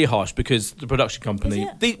slightly harsh because the production company.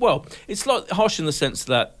 Is it? It's slightly harsh in the sense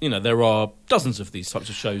that there are dozens of these types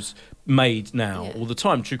of shows made now all the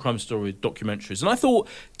time, true crime story documentaries, and I thought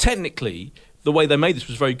technically the way they made this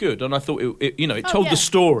was very good, and I thought it told the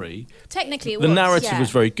story. Technically, it The was. narrative yeah. was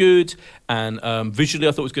very good, and visually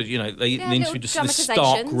I thought it was good. They interviewed little the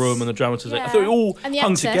stark dramatisations. room and the dramatization. I Yeah. thought it all And the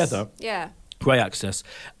hung access. together. Yeah. Great access,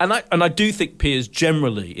 and I do think Piers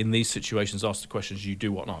generally in these situations asks the questions you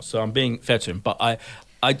do want to ask. So I'm being fair to him, but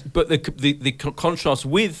but the contrast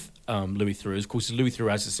with Louis Theroux. Of course, Louis Theroux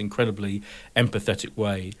has this incredibly empathetic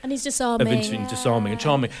way And he's disarming. of interviewing, disarming and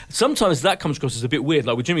charming. Sometimes that comes across as a bit weird,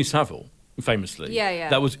 like with Jimmy Savile, famously. Yeah.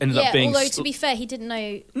 That ended up being... although to be fair, he didn't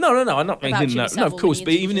know... No, I'm not saying he didn't know. Jimmy No, of Savile course, when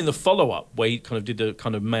but he even in interviewed the follow-up, where he kind of did a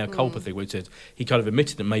kind of mea culpa thing, where he said he kind of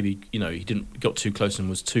admitted that maybe, he got too close and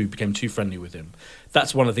became too friendly with him.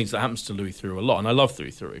 That's one of the things that happens to Louis Theroux a lot, and I love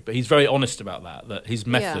Louis Theroux, but he's very honest about that his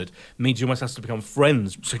method means you almost have to become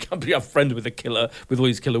friends, so you can't be a friend with all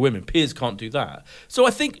these killer women. Piers can't do that. So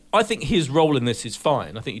I think his role in this is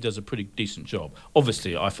fine. I think he does a pretty decent job.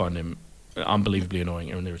 Obviously, I find him unbelievably annoying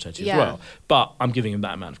and irritating as well, but I'm giving him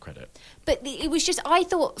that amount of credit. But it was just, I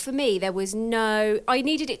thought for me there was I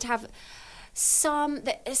needed it to have some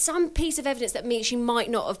piece of evidence that means she might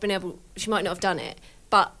not have done it,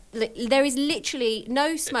 but there is literally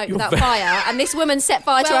no smoke without fire, and this woman set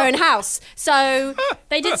fire to her own house. So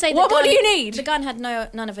they did say what do you need? The gun had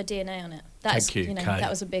none of her DNA on it. Thank you, Kay. That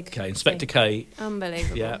was a big Inspector thing. Kay.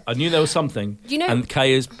 Unbelievable. Yeah, I knew there was something. And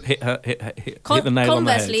Kay has hit the nail on the head.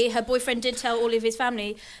 Conversely, her boyfriend did tell all of his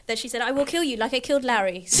family that she said, "I will kill you like I killed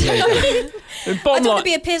Larry." So, I don't want to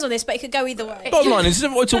be a Piers on this, but it could go either way. Bottom line is,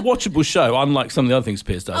 it's a watchable show, unlike some of the other things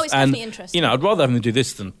Piers does. Oh, it's definitely interesting. I'd rather have them do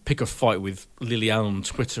this than pick a fight with Lily Allen on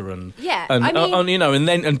Twitter and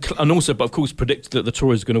also, but of course, predict that the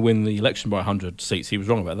Tories are going to win the election by 100 seats. He was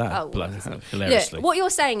wrong about that. Hilariously. Look, what you're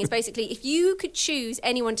saying is basically, if you could choose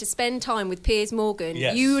anyone to spend time with Piers Morgan,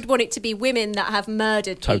 you would want it to be women that have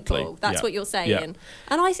murdered people. That's what you're saying. Yeah. And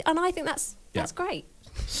I think that's great.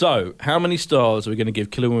 So, how many stars are we going to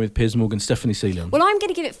give Killer Women with Piers Morgan, Stephanie Seelan? Well, I'm going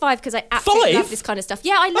to give it 5 because I absolutely love this kind of stuff.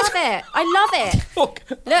 Yeah, I love it. Look,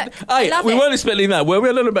 I love we it. weren't expecting that. Were we?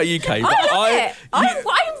 I don't know about UK. I love it.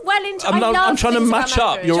 I'm well into it. I'm trying to match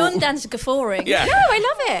up your... John Dan's guffawing. Yeah. No, I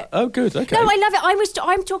love it. Oh, good. Okay. No, I love it.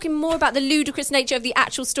 I'm talking more about the ludicrous nature of the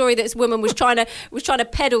actual story that this woman was trying to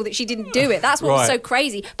peddle that she didn't do it. That's what was so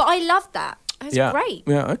crazy. But I loved that. It was great.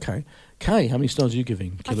 Yeah. Okay. Kay, how many stars are you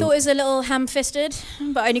giving? I thought it was a little ham-fisted,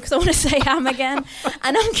 but only because I want to say ham again.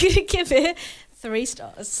 And I'm going to give it 3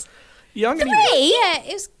 stars. Yeah, I'm 3? Yeah,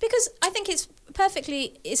 it's because I think it's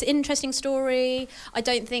an interesting story. I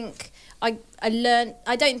don't think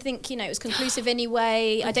it was conclusive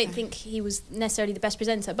anyway. Okay. I don't think he was necessarily the best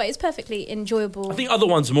presenter, but it's perfectly enjoyable. I think other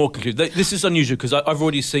ones are more conclusive. This is unusual because I've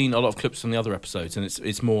already seen a lot of clips from the other episodes, and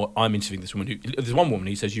it's more, I'm interviewing this woman there's one woman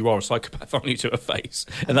who says, "You are a psychopath, aren't you?" to her face,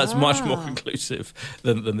 and that's much more conclusive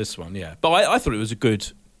than this one. Yeah, but I thought it was a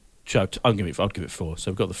good show. I'd give it 4.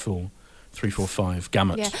 So we've got the full 3, 4, 5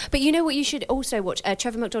 gamut. Yeah, but you know what you should also watch?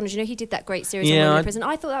 Trevor McDonald. You know he did that great series on Women in Prison.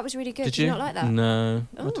 I thought that was really good. Did you not like that? No,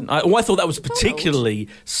 I didn't. I thought that was particularly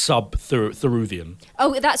sub-Therouvian.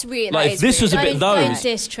 Oh, that's really. Like, if this was a bit those.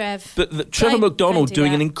 Don't Trev. But Trevor McDonald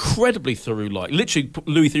doing an incredibly Theroux-like. Literally,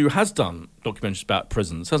 Louis Theroux has done documentaries about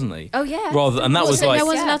prisons, hasn't he? Oh yeah. And that was like, no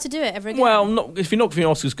one's allowed to do it ever again. Well, if you're not going to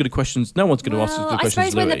ask as good a questions, no one's going to ask as good questions. I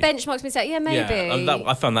suppose when the benchmark's been set, maybe. Yeah,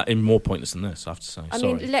 I found that even more pointless than this. I have to say. I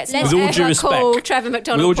mean, let's with all due respect, call Trevor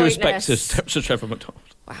McDonald. With all due respect to Trevor McDonald.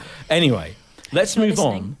 Wow. Anyway, let's move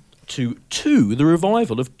on to the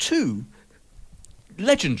revival of 2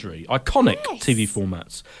 legendary, iconic TV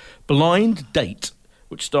formats. Blind Date,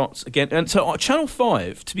 which starts again. And so Channel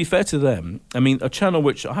 5, to be fair to them, I mean, a channel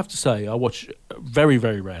which I have to say I watch very,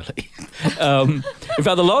 very rarely. In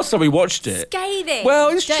fact, the last time we watched it... Scathing! Well,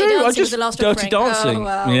 it's Dirty true. Dancing was the last Dirty Dancing. Oh,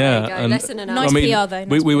 well, yeah. there you go. And, Lesson enough. Nice PR, though.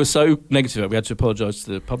 We were so negative, we had to apologise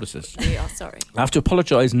to the publicist. We are sorry. I have to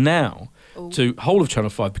apologise now to whole of Channel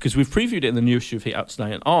 5 because we've previewed it in the new issue of Heat Out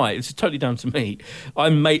today, and it's totally down to me.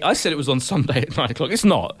 I said it was on Sunday at 9 o'clock. It's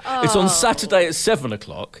not. It's on Saturday at 7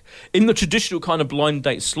 o'clock in the traditional kind of blind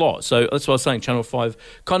date slot. So that's what I was saying. Channel 5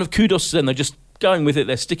 kind of kudos to them. They're just going with it.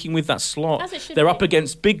 They're sticking with that slot. They're up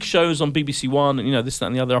against big shows on BBC One, and this, that,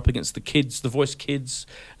 and the other. Up against the Kids, the Voice Kids,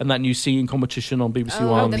 and that new singing competition on BBC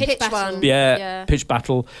One. The Pitch one. Yeah, Pitch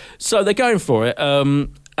Battle. So they're going for it.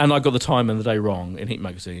 And I got the time and the day wrong in Heat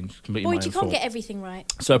Magazine. Completely Boy, my you own can't fault. get everything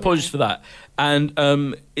right. So apologies for that. And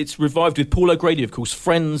it's revived with Paul O'Grady, of course,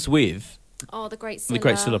 friends with the great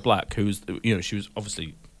Cilla Black, who's she was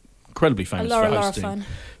obviously incredibly famous for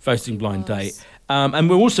hosting Blind Date. And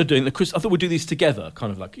we're also doing I thought we'd do these together,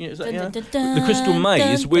 kind of like the Crystal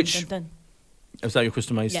Maze, which. Is that your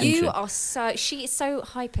Crystal Maze? Yeah. She is so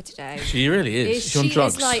hyper today. She really is. She's on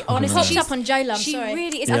drugs. Is like, honestly, she's up on J-Lo. She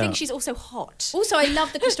really is. Yeah. I think she's also hot. Also, I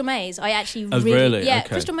love the Crystal Maze. I actually really? Yeah, okay.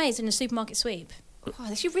 Crystal Maze in a supermarket sweep. Oh,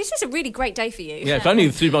 this is a really great day for you. Yeah, if only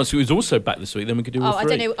the 3 months was also back this week, then we could do all 3. I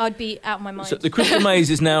don't know. I'd be out of my mind. So the Crystal Maze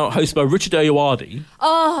is now hosted by Richard Ayoade.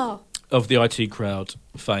 Oh. of the IT crowd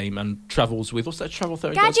fame and travels with, what's that travel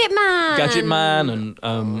thing? Gadget Man. Gadget Man,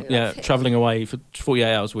 and travelling away for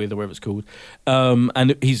 48 hours with, or whatever it's called.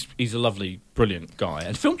 And he's a lovely, brilliant guy.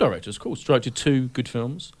 And film director, of course, directed 2 good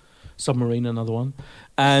films. Submarine, another one.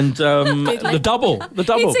 And the double.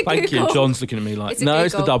 Thank you. John's looking at me like, no,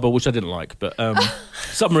 it's the double, which I didn't like. But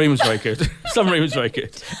Submarine was very good. Submarine was very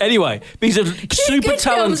good. Anyway, he's a super talented.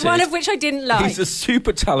 Films, one of which I didn't like. He's a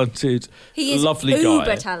super talented, he is lovely uber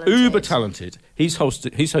guy. Talented. Uber talented. He's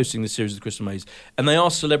hosting the series of Crystal Maze, and they are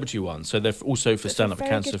celebrity ones, so they're also for Stand Up for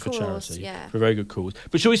Cancer, for charity, for a very good cause.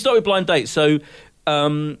 But shall we start with Blind Date? So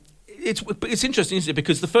it's interesting, isn't it?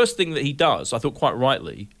 Because the first thing that he does, I thought quite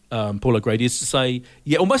rightly, Paul O'Grady, is to say,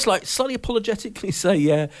 almost like slightly apologetically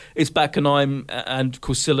say, it's back, and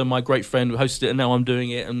Corsilla, my great friend, hosted it, and now I'm doing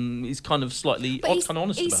it, and he's kind of slightly kind of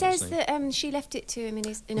honest about it. He says that she left it to him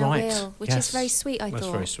in her will, which is very sweet, I thought.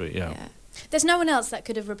 That's very sweet, yeah. There's no one else that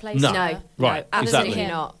could have replaced her. No, right, absolutely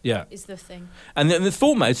exactly. not. Yeah, is the thing. And the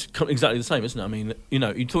format is exactly the same, isn't it? I mean,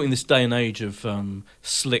 you're talking this day and age of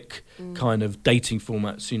slick kind of dating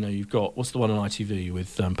formats. You've got, what's the one on ITV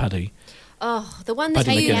with Paddy? Oh, the one that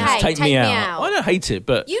Paddy you hate. Take me out. I don't hate it,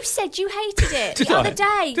 but you said you hated it the other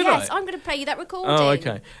day. Yes, I'm going to play you that recording. Oh,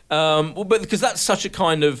 okay. Well, but because that's such a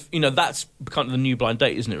kind of, that's kind of the new Blind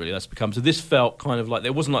Date, isn't it? Really, that's become. So this felt kind of like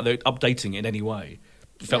it wasn't like they're updating it in any way.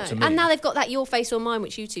 Felt to me. And now they've got that Your Face or Mine,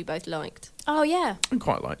 which you two both liked. Oh, yeah. I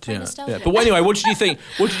quite liked, yeah. But anyway, what did you think?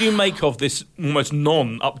 What did you make of this almost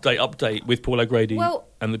non-update with Paul O'Grady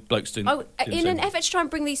and the blokes doing? In an effort to try and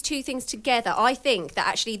bring these two things together, I think that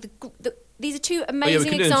actually these are 2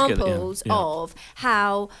 amazing examples of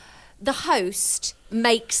how the host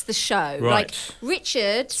makes the show. Right. Like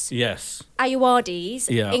Richard Ayoade's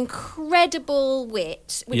incredible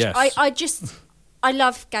wit, which I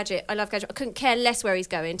love Gadget. I couldn't care less where he's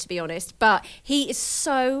going, to be honest. But he is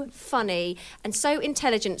so funny and so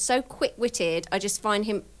intelligent, so quick-witted. I just find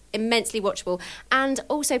him immensely watchable. And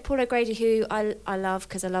also Paul O'Grady, who I love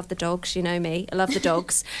because I love the dogs. You know me. I love the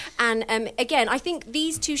dogs. And again, I think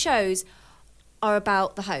these 2 shows are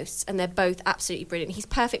about the hosts, and they're both absolutely brilliant. He's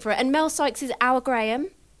perfect for it. And Mel Sykes is our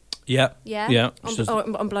Graham. Yeah.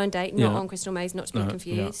 On Blind Date, not on Crystal Maze, not to be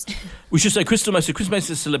confused. Yeah. We should say Crystal Maze. So Crystal Maze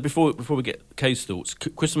is before we get Kay's thoughts.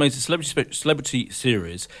 Crystal Maze is a celebrity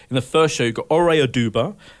series. In the first show, you've got Ore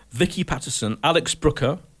Aduba, Vicky Patterson, Alex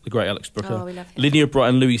Brooker, the great Alex Brooker, we love him. Lydia Bright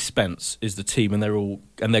and Louis Spence is the team, and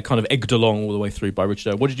they're kind of egged along all the way through by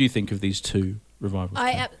Richard O. What did you think of these 2 revivals?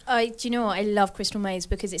 Do you know what? I love Crystal Maze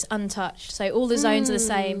because it's untouched. So all the zones are the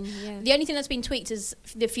same. Yeah. The only thing that's been tweaked is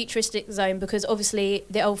the futuristic zone, because obviously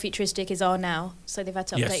the old futuristic is our now. So they've had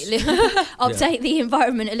to update the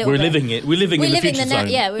environment a little bit. We're living in the future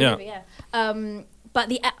zone. But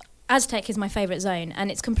the Aztec is my favourite zone, and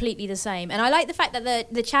it's completely the same. And I like the fact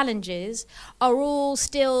that the challenges are all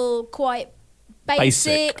still quite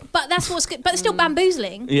basic, but that's what's good. But it's still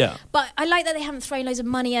bamboozling. Yeah. But I like that they haven't thrown loads of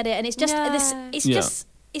money at it, and it's just this. It's just.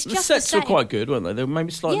 It's the just sets the same. were quite good, weren't they? They were maybe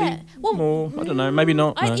slightly more. I don't know. Maybe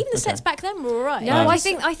not. Even the sets back then were all right. No, I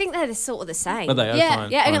think they're sort of the same. Are they? Yeah,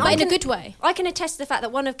 fine. In a good way. I can attest to the fact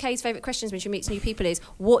that one of Kay's favourite questions when she meets new people is,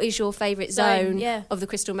 "What is your favourite zone of the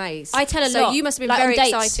Crystal Maze?" I tell a lot. So you must have been very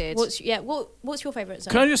excited. What's your favourite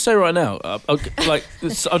zone? Can I just say right now, I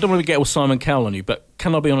don't want to get all Simon Cowell on you, but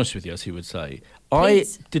can I be honest with you, as he would say?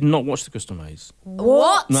 Please. I did not watch the Crystal Maze.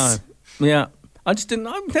 What? No. Yeah. I just didn't.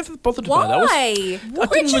 I'm never bothered about that. Why? I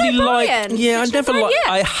didn't really like. Yeah, I never like.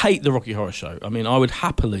 I hate the Rocky Horror Show. I mean, I would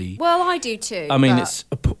happily. Well, I do too. I mean, it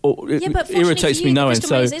irritates me knowing.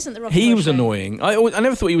 So he was annoying. I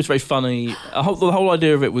never thought he was very funny. The whole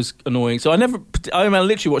idea of it was annoying. So I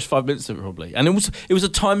literally watched 5 minutes of it probably, and it was a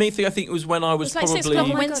timing thing. I think it was when I was like probably 6 o'clock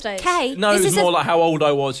on Wednesdays. Kay, no, it was more like how old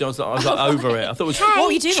I was. I was like over it. I thought it was what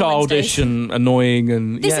were you doing childish and annoying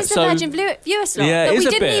and this is the Virgin viewer slot. Yeah, that we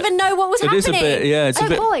didn't even know what was happening. It is a bit. Yeah, it's a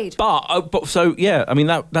bit. But so yeah, I mean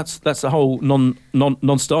that's the whole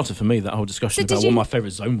non-starter for me. That whole discussion about what my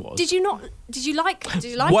favourite zone was. Did you like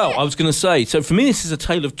well, it? I was going to say. So for me, this is a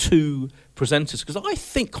tale of 2 presenters, because I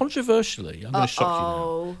think controversially, I'm going to shock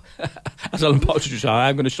you now. As Alan Partridge would say, I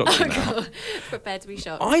am going to shock you now. Prepared to be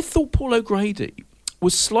shocked. I thought Paul O'Grady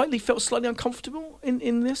felt slightly uncomfortable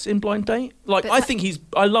in Blind Date.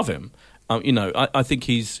 I love him. I think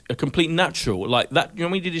he's a complete natural. Like that,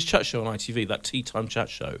 when he did his chat show on ITV, that tea time chat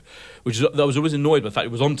show, I was always annoyed by the fact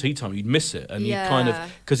it was on tea time. You'd miss it, and you kind of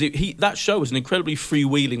because that show was an incredibly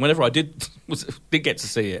freewheeling. Whenever I did get to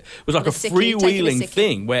see it, it was like a freewheeling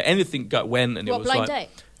thing where anything went, and it was Blind like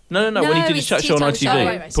Date? No, when he did his chat show on ITV,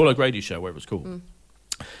 Right. Paul O'Grady show, whatever it was called.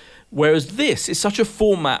 Whereas this is such a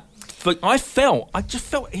format I just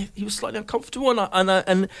felt he was slightly uncomfortable, and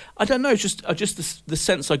I don't know, it's just the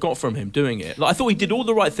sense I got from him doing it. Like, I thought he did all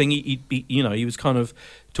the right thing. He was kind of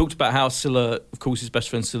talked about how Scylla, of course, his best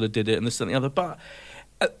friend Scylla did it, and this and the other, but.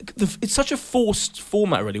 It's such a forced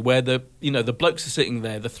format, really, where the blokes are sitting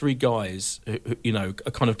there, the three guys, who are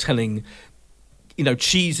kind of telling,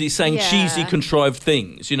 cheesy, contrived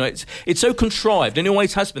things. It's so contrived, and it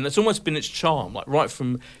always has been. That's almost been its charm, like right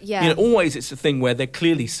from, always it's a thing where they're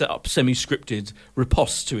clearly set up semi-scripted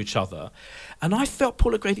riposts to each other. And I felt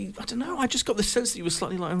Paul O'Grady, I don't know, I just got the sense that he was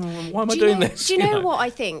slightly like, why am I doing this? Do you know what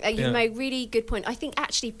I think? You made a really good point. I think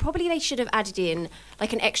actually probably they should have added in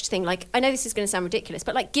like an extra thing. Like, I know this is going to sound ridiculous,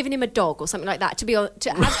 but like giving him a dog or something like that to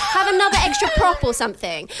have another extra prop or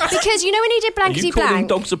something. Because when he did Blankety you calling Blank...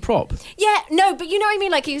 dogs a prop? Yeah, no, but you know what I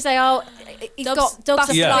mean? Like, you say, he's got dogs bust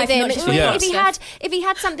with him. Yeah. If he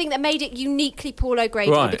had something that made it uniquely Paul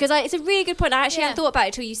O'Grady, right. because it's a really good point. I actually hadn't thought about it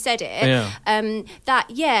until you said it.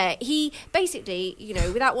 He basically,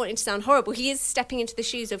 without wanting to sound horrible, he is stepping into the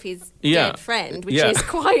shoes of his dead friend, which is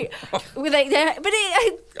quite... I mean,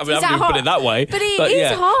 I haven't put it that way. But it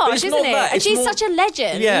is harsh, isn't it? That. And she's such a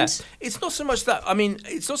legend. Yeah. It's not so much that. I mean,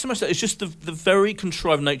 it's not so much that. It's just the very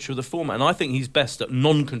contrived nature of the format. And I think he's best at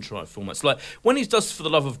non-contrived formats. Like, when he does For the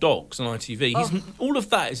Love of Dogs on ITV, all of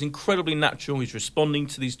that is incredibly natural. He's responding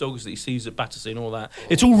to these dogs that he sees at Battersea and all that.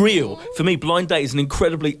 It's all real. For me, Blind Date is an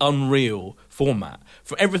incredibly unreal format.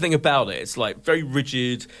 For everything about it, it's like very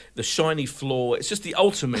rigid, the shiny floor. It's just the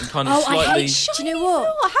ultimate kind of slightly... I hate shiny floor.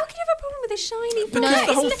 How can you have a problem with a shiny floor? Because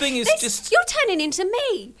the whole thing is just... You're turning into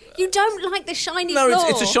me. You don't like the shiny floor. No,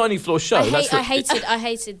 it's a shiny floor show. I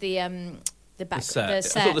hated the back. The set. The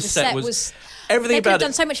set. I thought the set was everything they about could have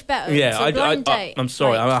done so much better. Yeah, I'm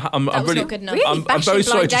sorry. I'm really. not good enough. I'm very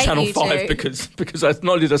sorry to Channel 5 too. because not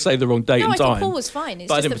only did I say the wrong date and I time. think Paul was fine. It's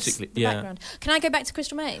but I just didn't the background. Can I go back to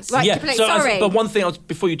Crystal Maze? Right, sorry. But one thing,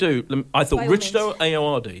 before you do, I thought By all Richard means.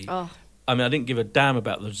 Ayoade. I mean, I didn't give a damn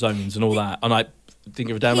about the zones and all that, and I didn't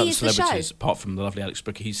give a damn about the celebrities apart from the lovely Alex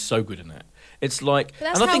Brooker. He's so good in it. It's like, But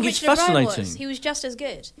that's and I how think he's Richard O'Brien fascinating. was. He was just as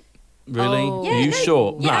good. Really? Oh. Are you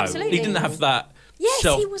sure? Yeah, no, absolutely. he didn't have that. Yes,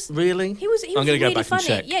 he was. Really? He was. I'm going to go really back funny. and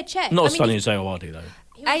check. Yeah, check. Not as funny as Ayoade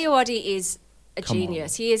though. Ayoade is a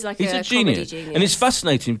genius. He is like he's a comedy genius. And it's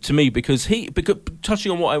fascinating to me because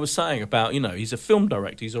touching on what I was saying about, he's a film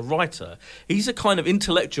director, he's a writer, he's a kind of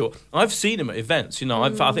intellectual. I've seen him at events, I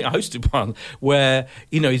think I hosted one where,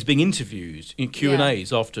 he's being interviewed in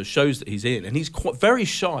Q&As after shows that he's in, and he's very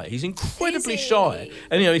shy. He's incredibly shy.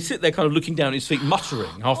 And, he's sitting there kind of looking down at his feet,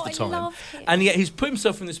 muttering half the time. I love him. And yet he's put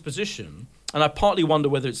himself in this position. And I partly wonder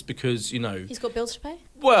whether it's because, he's got bills to pay?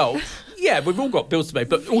 Well, yeah, we've all got bills to pay,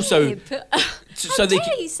 but also... How dare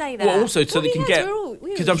you say that? Well, also so they can get...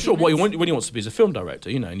 Because I'm sure what he wants to be is a film director,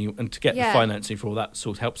 and to get the financing for all that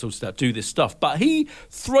sort of help sort of do this stuff. But he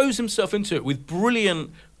throws himself into it with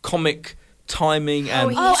brilliant comic timing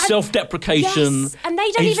and self-deprecation. Yes, and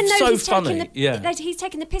they don't even know he's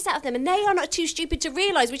taking the piss out of them, and they are not too stupid to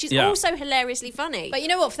realise, which is also hilariously funny. But you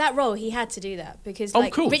know what? For that role, he had to do that because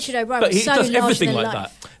of course. Richard O'Brien but was so he does everything larger like than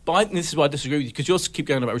life. that. But this is why I disagree with you, because you keep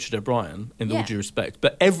going about Richard O'Brien, in all due respect,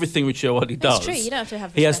 but everything Richard O'Brien does, true. You don't have to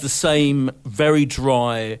have he has respect. the same very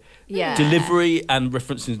dry delivery and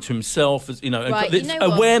referencing to himself, as and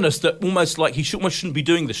awareness that almost like he almost shouldn't be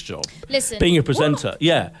doing this job. Listen, being a presenter,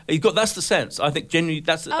 that's the sense. I think genuinely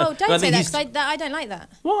that's. Don't say that because I don't like that.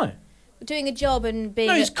 Why? Doing a job and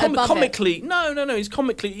being he's above comically. it. No. He's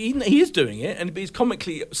comically. He is doing it, and he's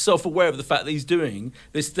comically self-aware of the fact that he's doing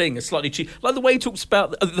this thing. It's slightly cheap, like the way he talks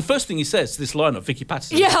about the first thing he says. This line of Vicky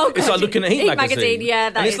Patterson. It's like looking at Heat magazine.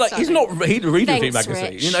 Yeah, and it's like he's not reading Heat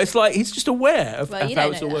magazine. Rich. It's like he's just aware of how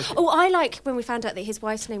it's all working. Oh, I like when we found out that his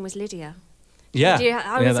wife's name was Lydia. Yeah,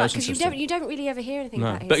 I was like, because you don't really ever hear anything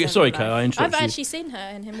about his. But sorry, Kay, I interrupted you. I've actually seen her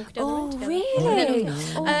and him walk down the really? road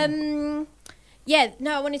together.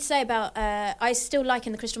 I wanted to say about I still like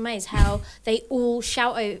in the Crystal Maze how they all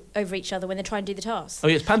shout over each other when they try and do the task. Oh,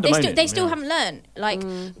 yeah, it's pandemonium. They still haven't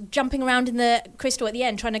learned, jumping around in the crystal at the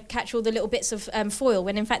end, trying to catch all the little bits of foil,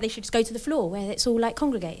 when in fact they should just go to the floor where it's all like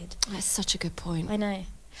congregated. That's such a good point. I know.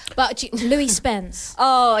 But Louis Spence.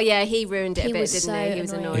 Oh yeah, he ruined it a bit, didn't he? He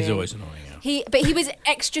was annoying. He's always annoying. Yeah. He was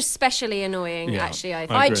extra specially annoying. Actually, I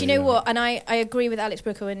think. I agree, do you know what? And I agree with Alex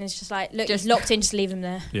Brooker when it's just like, look, he's locked in, just leave him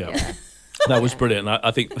there. Yeah. That was brilliant. I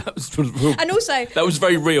think that was and also that was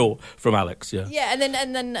very real from Alex. Yeah. Yeah,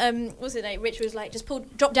 and then what was it? Richard was like, just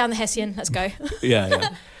drop down the Hessian, let's go.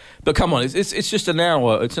 Yeah. But come on, it's just an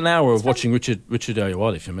hour. It's an hour of watching Richard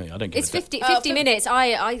Ayoade for me. I don't. It's 50 minutes. I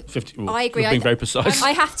agree. You're being very precise.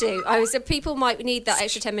 I have to. People might need that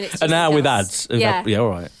extra 10 minutes. An hour with ads. Yeah. All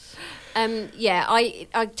right. Yeah, I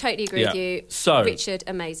totally agree with you. So, Richard,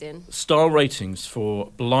 amazing. Star ratings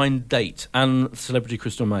for Blind Date and Celebrity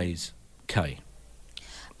Crystal Maze. Kay.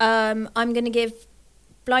 I'm going to give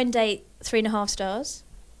Blind Date 3.5 stars.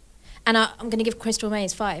 And I'm going to give Crystal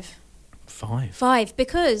Maze 5. 5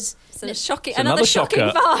 because Another shocking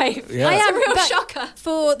shocker. 5. Yeah. I It's am a real but shocker.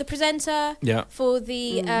 for the presenter, Yeah. for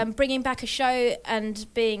the bringing back a show and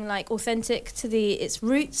being like authentic to its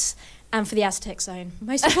roots, and for the Aztec Zone.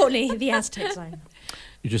 Most importantly, the Aztec Zone.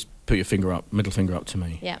 You just put your middle finger up to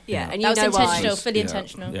me. Yeah, Yeah, and that was you know intentional, why. fully Yeah.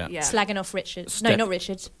 intentional. Yeah. Yeah. Slagging off Richard. No, Steph- not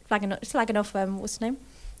Richard. Slagging off what's his name?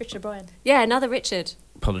 Richard O'Brien. Yeah, another Richard.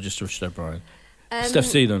 Apologies to Richard O'Brien. Um, Steph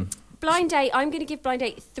Seelan. Blind Date, I'm going to give Blind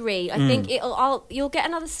Date 3. I think you'll get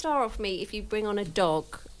another star off me if you bring on a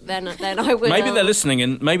dog. Then I will. Maybe they're listening,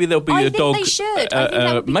 and maybe there'll be I a think dog. they should. I think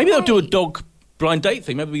that would be maybe they'll do a great. dog blind date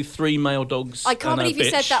thing. Maybe it'll be 3 male dogs. I can't and a believe you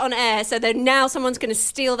said bitch. that on air. So then now someone's going to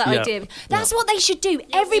steal that Yeah. idea. That's Yeah. what they should do.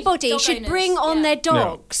 Yeah, Everybody dog should owners. bring on Yeah. their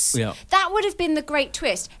dogs. Yeah. That would have been the great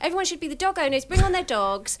twist. Everyone should be the dog owners, bring on their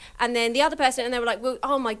dogs, and then the other person, and they were like, well,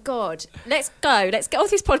 "Oh my god, let's go. Let's get off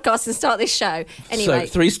this podcast and start this show." Anyway,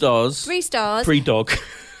 So 3 stars. 3 stars, 3 dog.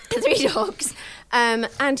 3 dogs,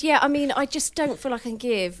 and yeah, I mean, I just don't feel like I can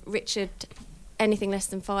give Richard anything less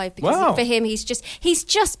than 5 because Wow. for him, he's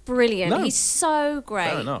just brilliant. No. He's so great.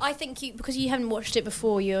 Fair enough. I think because you haven't watched it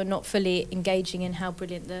before, you're not fully engaging in how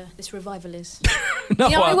brilliant this revival is. No,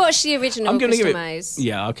 You know, I watched the original I'm gonna Crystal give it. Maze.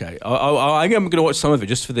 Yeah, okay. I'm going to watch some of it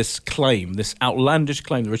just for this claim, this outlandish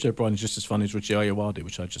claim that Richard O'Brien is just as funny as Richie Ayoade,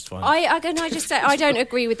 which I just find. Can I just say I don't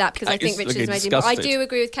agree with that because I think It's Richard's looking amazing. But I disgusted. do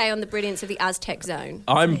agree with Kay on the brilliance of the Aztec Zone.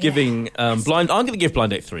 I'm giving Blind. I'm going to give Blind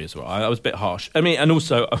Date 3 as well. I was a bit harsh. I mean, and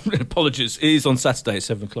also apologies. It is on Saturday at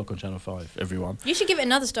 7:00 on Channel 5. Everyone. You should give it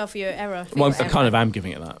another star for your error. Well, I kind of am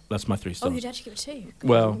giving it that. That's my 3 Oh, stars. you'd actually give it 2.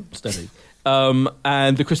 Well, steady.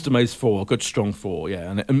 And the Crystal Maze 4, good strong 4. Yeah,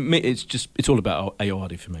 and it's all about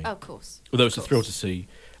Ayoade for me. Oh, of course. Although it's a thrill to see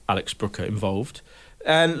Alex Brooker involved.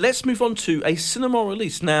 And let's move on to a cinema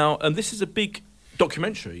release now. And this is a big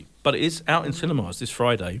documentary, but it is out in cinemas this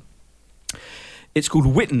Friday. It's called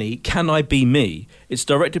Whitney, Can I Be Me? It's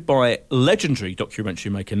directed by legendary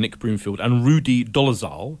documentary maker Nick Broomfield and Rudy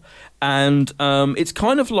Dolezal. And it's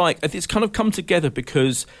kind of come together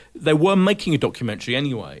because they were making a documentary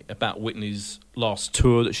anyway about Whitney's last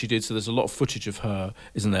tour that she did. So there's a lot of footage of her,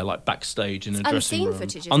 isn't there, like backstage in a dressing unseen room.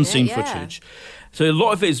 footage, isn't Unseen it? Yeah. footage. So a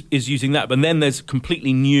lot of it is using that. But then there's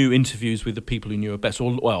completely new interviews with the people who knew her best.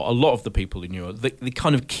 Or, well, a lot of the people who knew her. The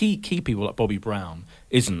kind of key people like Bobby Brown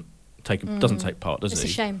doesn't take part, does It's he?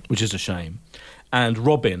 a shame. Which is a shame. And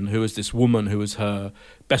Robin, who is this woman who was her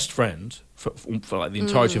best friend for like the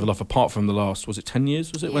entirety of her life, apart from the last, was it 10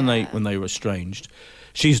 years? Was it when Yeah. they were estranged?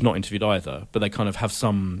 She's not interviewed either, but they kind of have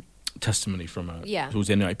some testimony from her towards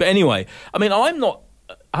the end. Anyway. But anyway, I mean, I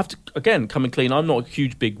have to again coming clean. I'm not a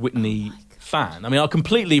huge big Whitney fan. I mean, I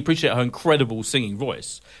completely appreciate her incredible singing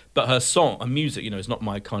voice, but her song and music, is not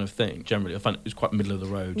my kind of thing. Generally, I find it was quite middle of the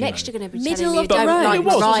road. Next, you're going to be Middle telling me of you the don't road. like It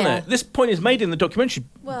was, wasn't Mariah. it? This point is made in the documentary.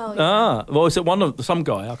 Well, Is it some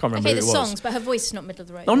guy? I can't remember okay, who the it was. songs, but her voice is not middle of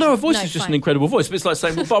the road. Oh no, her voice is just fine. an incredible voice. But it's like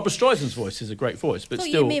saying, well, Barbara Streisand's voice is a great voice, but I thought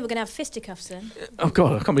you still. and me were going to have fisticuffs then. Oh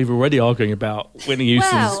God, I can't believe we're already arguing about Whitney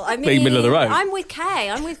Houston's Well, I mean, being middle of the road. I'm with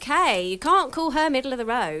Kay. You can't call her middle of the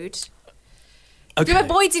road. Okay. Your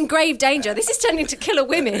boy's in grave danger. This is turning to killer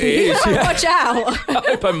women. It is, yeah. Watch out. I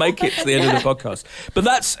hope I make it to the end of the podcast. But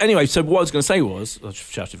that's anyway. So what I was going to say was, I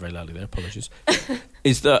shouted very loudly there. Apologies.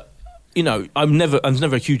 Is that I'm never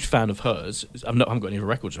a huge fan of hers. I haven't got any of her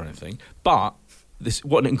records or anything. But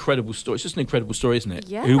what an incredible story! It's just an incredible story, isn't it?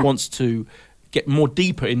 Yeah. Who wants to get more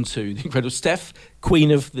deeper into the incredible Steph,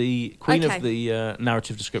 queen of the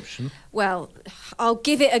narrative description? Well, I'll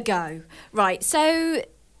give it a go. Right. So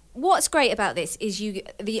what's great about this is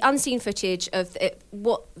the unseen footage of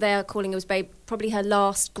what they're calling was probably her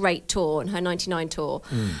last great tour, and her 99 tour.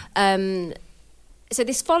 So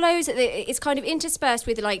this follows. It's kind of interspersed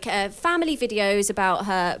with like family videos about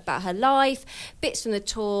her life, bits from the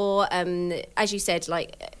tour. As you said,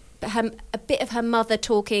 like a bit of her mother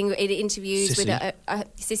talking in interviews with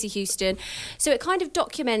Sissy Houston. So it kind of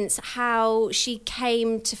documents how she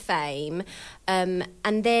came to fame, and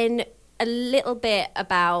then a little bit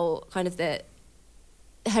about kind of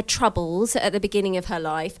her troubles at the beginning of her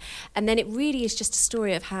life, and then it really is just a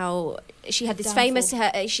story of how she had this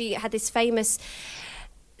famous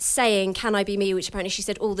saying, "Can I be me?" which apparently she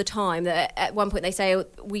said all the time. That at one point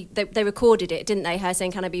they recorded it, didn't they? Her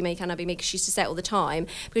saying, "Can I be me? Can I be me?" Because she used to say it all the time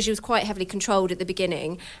because she was quite heavily controlled at the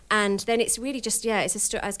beginning. And then it's really just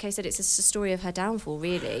as Kay said, it's just a story of her downfall,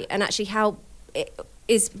 really, and actually how it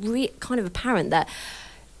is kind of apparent that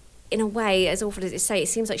in a way, as awful as it say, it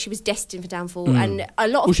seems like she was destined for downfall. And a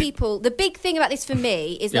lot of people, the big thing about this for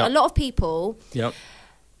me is that a lot of people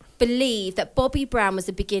believe that Bobby Brown was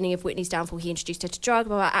the beginning of Whitney's downfall. He introduced her to drugs.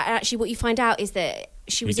 And actually, what you find out is that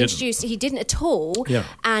she was introduced. He didn't at all. Yeah.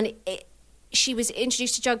 And she was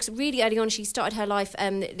introduced to drugs really early on. She started her life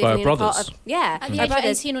living in a part of at the age of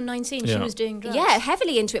 18 or 19. She was doing drugs. Yeah,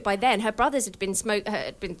 heavily into it by then. Her brothers had been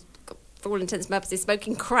for all intents and purposes,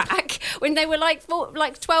 smoking crack when they were like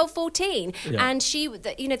 12, 14. Yeah. And she,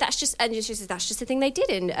 that's just the thing they did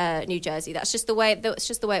in New Jersey. That's just the way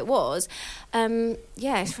it was.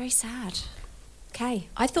 It's very sad. Okay.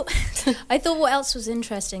 I thought what else was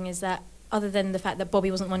interesting is that, other than the fact that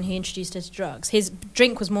Bobby wasn't the one who introduced her to drugs, his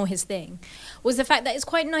drink was more his thing, was the fact that it's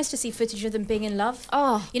quite nice to see footage of them being in love.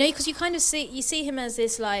 Oh. Because you kind of see him as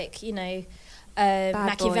this,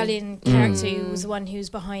 Machiavellian character who was the one who was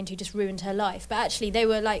behind, who just ruined her life. But actually they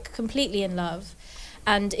were completely in love,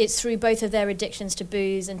 and it's through both of their addictions to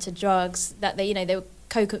booze and to drugs that they were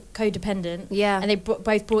codependent, and they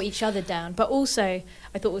both brought each other down. But also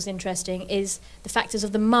I thought was interesting is the factors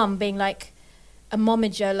of the mum being like a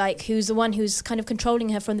momager, who's the one who's kind of controlling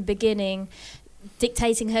her from the beginning,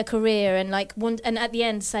 dictating her career, and and at the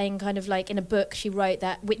end saying in a book she wrote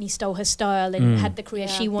that Whitney stole her style and had the career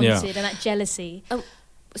she wanted, and that jealousy.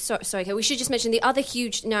 Sorry, okay. We should just mention the other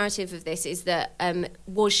huge narrative of this is that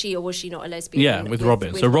was she or was she not a lesbian? Yeah, with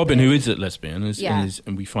Robin. So Robin, who is a lesbian,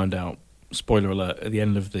 and we find out, spoiler alert, at the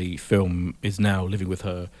end of the film, is now living with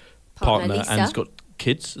her partner and has got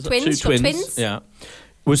kids. Is twins, that 2 twins? Yeah,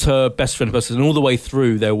 was her best friend person, and all the way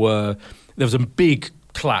through there was a big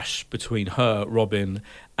clash between her, Robin,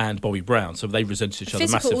 and Bobby Brown. So they resented each other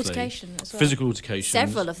massively. Altercation as well. Physical altercations.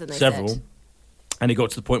 Several of them, said. And it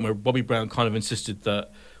got to the point where Bobby Brown kind of insisted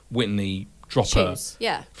that Whitney drop her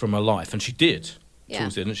from her life. And she did.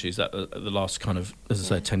 Towards the end, she's at the last kind of,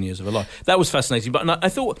 as I say, 10 years of her life. That was fascinating. But I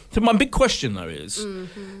thought, my big question, though, is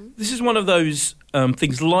this is one of those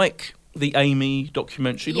things like the Amy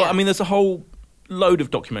documentary. Yeah. There's a whole load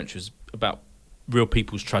of documentaries about real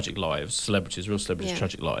people's tragic lives, real celebrities'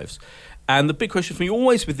 tragic lives. And the big question for me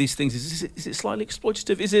always with these things is it slightly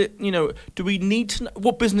exploitative? Is it, do we need to know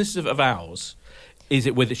what business of ours is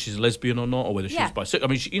it, whether she's a lesbian or not, or whether she's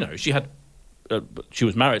bisexual? She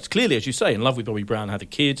was married, clearly, as you say, in love with Bobby Brown, had a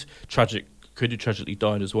kid, tragically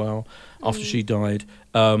died as well after she died.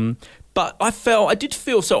 But I did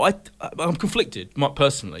feel, so I'm conflicted,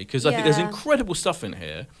 personally, because I think there's incredible stuff in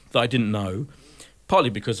here that I didn't know. Partly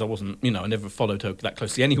because I wasn't, I never followed her that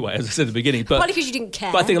closely anyway, as I said at the beginning. But partly because you didn't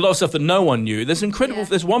care. But I think a lot of stuff that no one knew. There's incredible.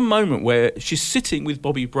 There's one moment where she's sitting with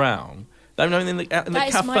Bobby Brown. In the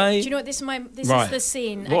cafe. Do you know what? This is the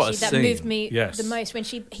scene actually that moved me the most, when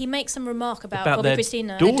he makes some remark about Bobby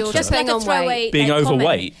Christina, daughter. Just like a throwaway, being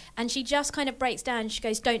overweight, and she just kind of breaks down. She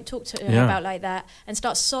goes, "Don't talk to her about like that," and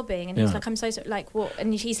starts sobbing. And he's like, "I'm so like what?"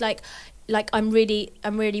 And he's like I'm really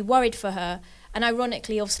worried for her. And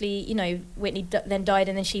ironically, obviously, Whitney then died,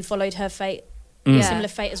 and then she followed her fate, similar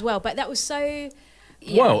fate as well. But that was so.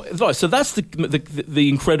 Yeah. Well, right. So that's the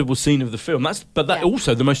incredible scene of the film.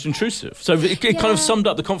 Also the most intrusive. So it kind of summed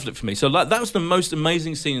up the conflict for me. So that was the most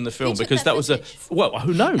amazing scene in the film, because that was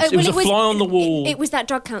who knows? It was a fly on the wall. It was that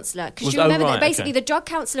drug counsellor, because you remember that basically the drug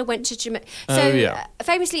counsellor went to Jamaica. So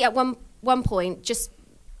famously at one point, just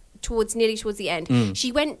nearly towards the end,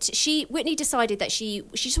 Whitney decided that she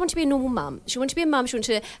just wanted to be a normal mum. She wanted to be a mum. She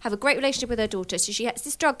wanted to have a great relationship with her daughter. So she has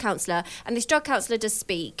this drug counsellor, and this drug counsellor does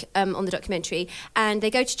speak on the documentary, and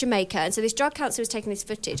they go to Jamaica, and so this drug counsellor is taking this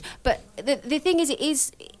footage. But the thing is,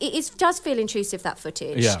 it does feel intrusive, that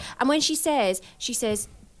footage. Yeah. And when she says,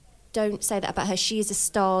 don't say that about her. She is a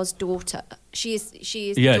star's daughter. She is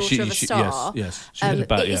the daughter of a star. Yes.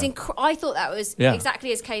 I thought that was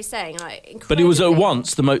exactly as Kay's saying. But it was at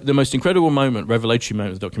once the most incredible moment, revelatory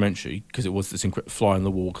moment of the documentary, because it was this fly on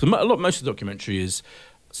the wall. Because most of the documentary is.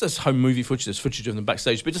 There's home movie footage, there's footage of them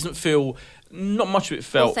backstage, but it doesn't feel, not much of it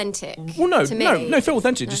felt... authentic. Well, no, it felt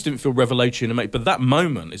authentic, it just didn't feel revelatory. But that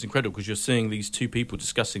moment is incredible, because you're seeing these two people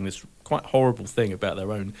discussing this quite horrible thing about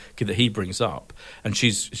their own kid that he brings up, and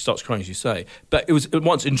she starts crying, as you say. But it was at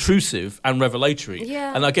once intrusive and revelatory.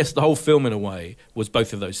 Yeah. And I guess the whole film, in a way, was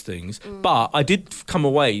both of those things. But I did come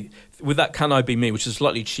away with that Can I Be Me, which is a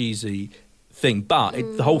slightly cheesy thing, but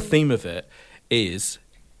the whole theme of it is...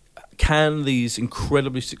 Can these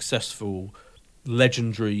incredibly successful,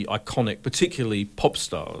 legendary, iconic, particularly pop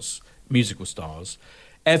stars, musical stars,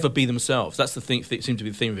 ever be themselves? That's the thing. It seemed to be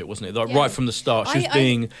the theme of it, wasn't it? Right from the start, she was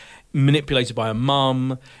being manipulated by her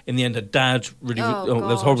mum. In the end, her dad there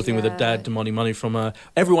was a horrible thing with her dad demanding money from her.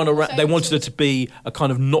 Everyone around, they wanted her to be a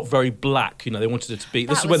kind of not very black, they wanted her to be,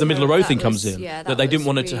 this is where the Middle of Row thing comes in, that they didn't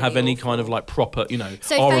want her to have any kind of like proper,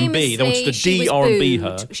 So R&B. They wanted to de-R&B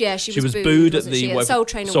her. Yeah, she was booed at the Soul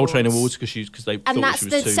Train Awards because they thought she was too... And that's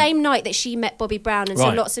the same night that she met Bobby Brown, and so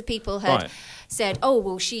lots of people had... said, oh,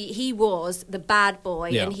 well, he was the bad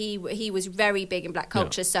boy, and he was very big in black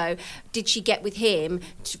culture, so did she get with him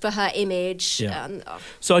for her image?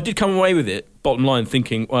 So I did come away with it, bottom line,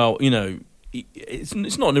 thinking, well,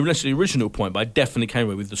 it's not a necessarily original point, but I definitely came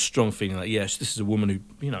away with the strong feeling that, yes, this is a woman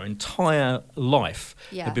who, her entire life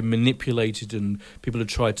had been manipulated, and people had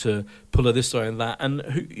tried to pull her this way and that, and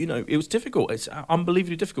who, it was difficult. It's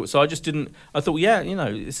unbelievably difficult. So I just didn't. I thought,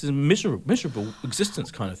 this is a miserable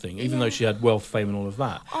existence kind of thing. Even though she had wealth, fame, and all of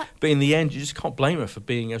that, but in the end, you just can't blame her for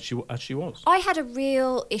being as she was. I had a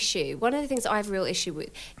real issue. One of the things that I have a real issue with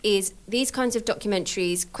is these kinds of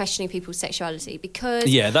documentaries questioning people's sexuality, because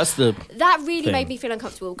that really made me feel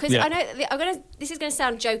uncomfortable. Because I know this is going to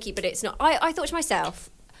sound jokey, but it's not. I thought to myself,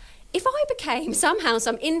 if I became somehow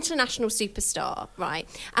some international superstar, right,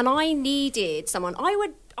 and I needed someone,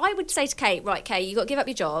 I would say to Kate, right, Kate, you've got to give up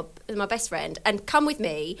your job as my best friend and come with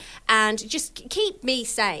me and just keep me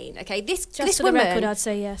sane, okay? This woman, the record, I'd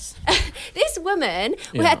say yes. This woman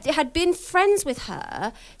had been friends with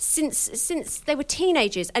her since they were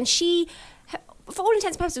teenagers, and she, for all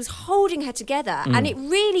intents and purposes, was holding her together, and it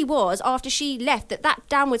really was after she left that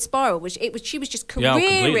downward spiral. She was just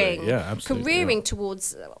careering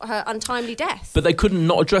towards her untimely death. But they couldn't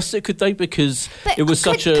not address it, could they? Because it was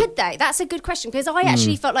could they? That's a good question, because I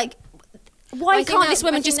actually felt like, why can't this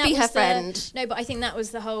woman just be her friend? No, but I think that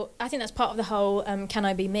was the whole. I think that's part of the whole. Can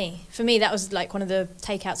I be me? For me, that was like one of the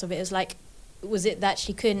takeouts of it. It was like, was it that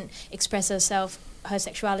she couldn't express herself, her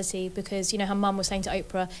sexuality, because her mum was saying to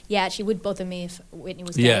Oprah, actually would bother me if Whitney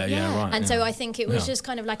was gay. And so I think it was just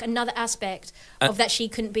kind of like another aspect of that she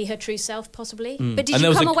couldn't be her true self, possibly. But did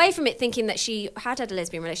you come away from it thinking that she had a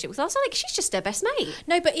lesbian relationship with her? I was like, she's just her best mate.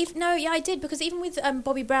 No, but I did, because even with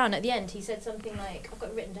Bobby Brown at the end, he said something like, I've got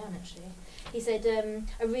it written down actually. He said,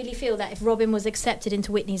 I really feel that if Robin was accepted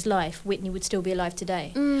into Whitney's life, Whitney would still be alive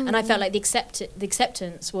today. And I felt like the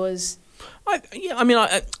acceptance was... I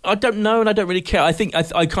don't know, and I don't really care. I think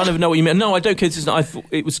I kind of know what you mean. No, I don't care. I thought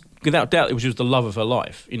it was, without doubt, it was just the love of her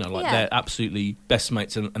life. They're absolutely best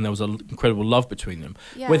mates, and there was an incredible love between them.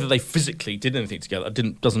 Yeah. Whether they physically did anything together,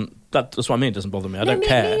 that's what I mean. It doesn't bother me. I don't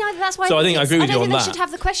care. Me neither. That's why I think I agree with you on that. I don't think they should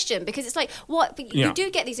have the question, because it's like, what? You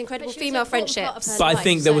do get these incredible female friendships. But I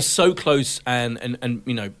think they were so close, and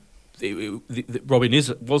Robin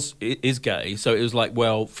is gay, so it was like,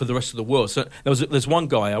 well, for the rest of the world. So there's one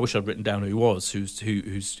guy, I wish I'd written down who he was,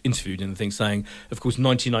 who's interviewed in the thing, saying, of course,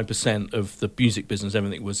 99% of the music business,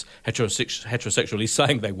 everything was heterosexual. He's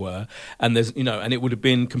saying they were, and there's and it would have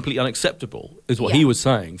been completely unacceptable, is what he was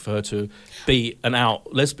saying, for her to be an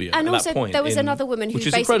out lesbian. And at also, that point there was another woman who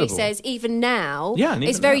basically incredible. Says, even now,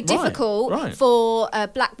 it's very difficult for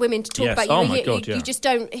black women to talk about you. You just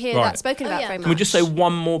don't hear that spoken about very much. Can we just say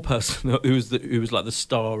one more person who was like the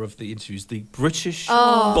star of the interviews, the British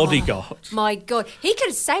bodyguard? My God, he could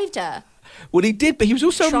have saved her. Well, he did, but he was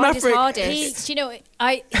also tried maverick. His hardest.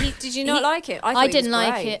 Did you not like it? I didn't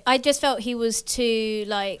like it. I just felt he was too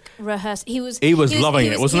rehearsed. He was loving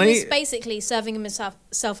it, wasn't he? He was basically serving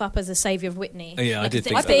himself up as a saviour of Whitney. Yeah, I did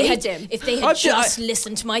think if they had just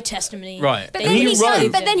listened to my testimony, right? But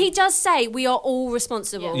then he does say we are all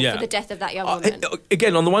responsible for the death of that young woman.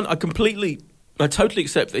 Again, on the one, I totally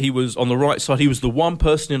accept that he was on the right side. He was the one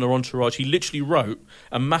person in her entourage. He literally wrote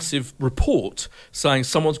a massive report saying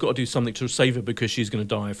someone's got to do something to save her because she's going to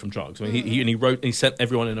die from drugs. I mean, he sent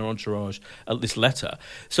everyone in her entourage this letter.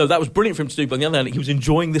 So that was brilliant for him to do. But on the other hand, he was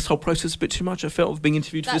enjoying this whole process a bit too much, I felt, of being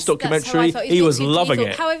interviewed for this documentary. He was loving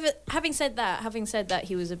it. However, having said that,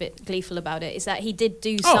 he was a bit gleeful about it. Is that he did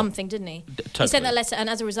do something, didn't he? Totally. He sent that letter, and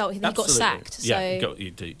as a result, he got sacked. He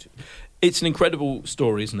did. It's an incredible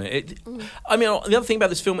story, isn't it? I mean, the other thing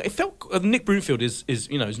about this film, it felt Nick Broomfield is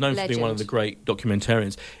known for being one of the great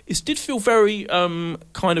documentarians. It did feel very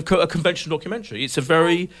kind of a conventional documentary.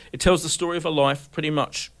 It tells the story of her life pretty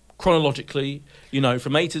much chronologically,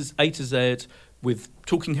 from A to Z, with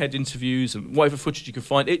talking head interviews and whatever footage you can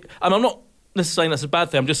find. And I'm not necessarily saying that's a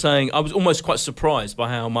bad thing. I'm just saying I was almost quite surprised by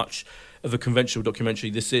how much of a conventional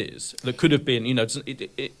documentary this is. That could have been, I thought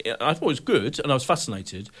it was good and I was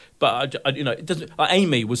fascinated, but it doesn't.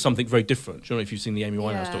 Amy was something very different. I don't know if you've seen the Amy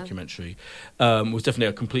Winehouse documentary. Was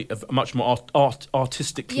definitely a much more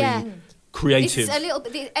artistically creative. This is a little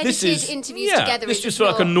bit the edited interviews together. This just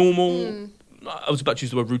felt like a normal I was about to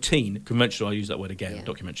use the word routine. Conventional, I use that word again, Yeah.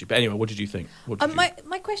 documentary. But anyway, what did you think? What did you...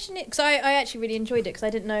 My question is, because I actually really enjoyed it, because I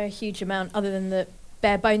didn't know a huge amount other than the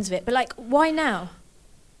bare bones of it. But like, why now?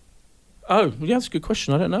 Oh, yeah, that's a good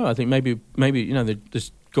question. I don't know. I think maybe they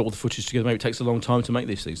just got all the footage together. Maybe it takes a long time to make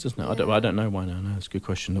these things, doesn't it? Yeah. I don't know why now. No, it's a good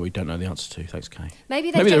question that we don't know the answer to. Thanks, Kay.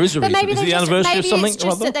 Maybe there is a reason. Is it the anniversary of something? It's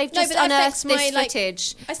just that they've just unearthed this like,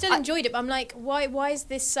 footage. I still enjoyed it, but I'm like, why is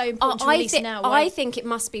this so important to release now? I think it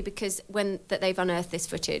must be because that they've unearthed this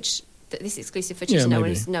footage, this exclusive footage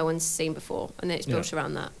no one's seen before, and then it's built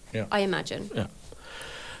around that. Yeah. I imagine. Yeah.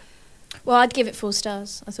 Well, I'd give it 4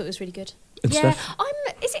 stars. I thought it was really good. And Yeah, Steph?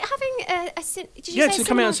 Is it having did you say It's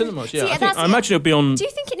coming out in cinemas. Yeah, See, I imagine it'll be on. Do you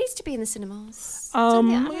think it needs to be in the cinemas?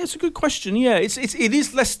 It's a good question. Yeah, it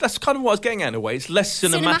is less. That's kind of what I was getting at in a way. It's less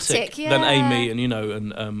cinematic yeah. than Amy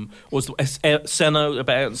and what was Senna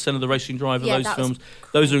the racing driver. Yeah, those films,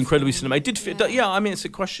 those are incredibly cinematic. It did feel. Yeah, I mean, it's a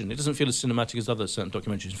question. It doesn't feel as cinematic as other certain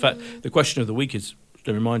documentaries. In fact, the question of the week is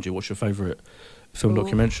to remind you, what's your favourite film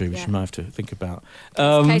documentary, which you might have to think about.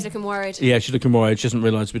 Kay's looking worried. Yeah, she's looking worried. She doesn't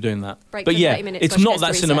realise we're doing that. Break but for yeah, 30 minutes it's while she not goes that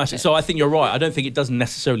to research cinematic. it. So I think you're right. I don't think it doesn't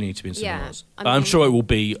necessarily need to be in cinemas. I I'm mean- sure it will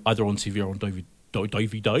be either on TV or on DVD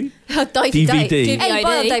DVD. Hey,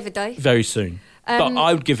 well, David Day. very soon. But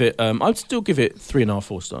I would give it. I'd still give it 3.5,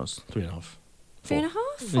 4 stars. 3.5. 3.5,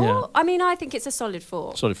 4. Yeah. I mean, I think it's a solid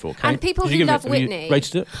 4. Solid 4. Okay. And people Did you who give love have you Whitney.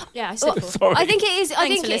 rated it? Yeah, I said 4. Sorry. I think it is.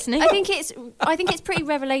 Thanks for listening. I think it's pretty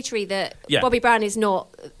revelatory that Yeah. Bobby Brown is not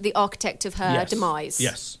the architect of her demise.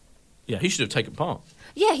 Yes. Yeah, he should have taken part.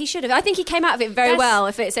 Yeah, he should have. I think he came out of it very That's- well,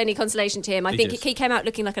 if it's any consolation to him. I He think did. he came out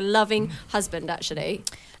looking like a loving husband, actually.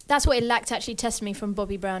 That's what it lacked, actually, testimony from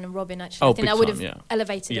Bobby Brown and Robin, actually. Oh, I think big that would time, have yeah.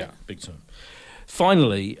 elevated Yeah, it. big time.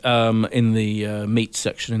 Finally, in the meat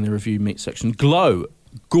section, in the review meat section, Glow,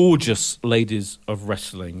 Gorgeous Ladies of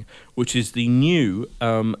Wrestling, which is the new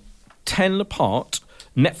 10-part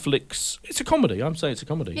Netflix. It's a comedy. I'm saying it's a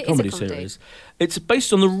comedy. It is a comedy comedy. series. It's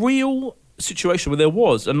based on the real situation where there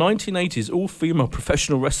was a 1980s all-female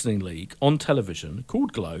professional wrestling league on television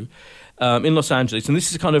called Glow in Los Angeles, and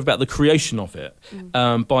this is kind of about the creation of it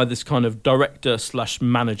by this kind of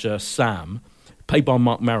director/manager Sam, played by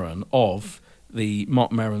Mark Maron of the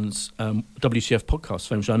Mark Maron's WCF podcast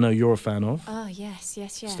fame, which I know you're a fan of. Oh, yes.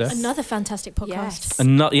 Steph? Another fantastic podcast. Yes.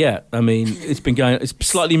 And I mean, it's been going. It's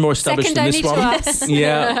slightly more established Second than this only one. to us.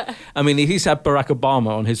 Yeah, I mean, he's had Barack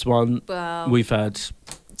Obama on his one. Well, We've had to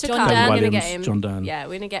John come, Dan. we're gonna Williams, get him. John Dan. Yeah,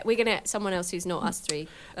 we're gonna get someone else who's not us three.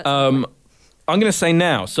 That's I'm going to say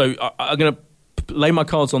now. So I'm going to lay my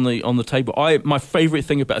cards on the table. My favourite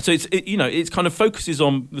thing about it kind of focuses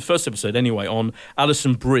on the first episode anyway on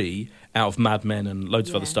Alison Brie out of Mad Men and loads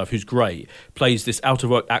of other stuff, who's great, plays this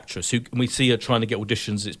out-of-work actress and we see her trying to get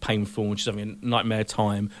auditions. It's painful and she's having a nightmare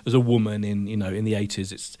time as a woman in the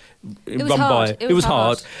 80s. It was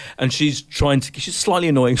hard. And she's she's slightly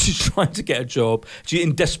annoying. She's trying to get a job.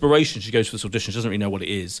 In desperation, she goes for this audition. She doesn't really know what it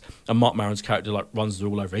is. And Mark Maron's character runs her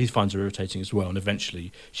all over. He finds her irritating as well. And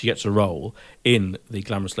eventually she gets a role in the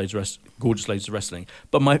Gorgeous Ladies of Wrestling.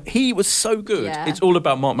 But he was so good. Yeah. It's all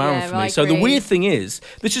about Mark Maron for me. I So the agree. weird thing is,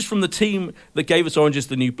 this is from the team that gave us Orange is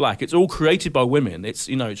the New Black. It's all created by women. It's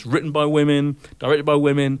it's written by women, directed by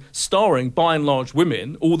women, starring by and large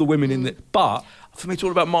women. All the women in it, but for me, it's all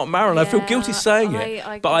about Mark Maron. I feel guilty saying it,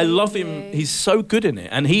 but I agree love with him. you. He's so good in it.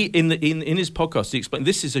 And he in his podcast, he explained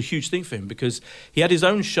this is a huge thing for him because he had his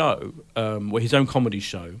own show, his own comedy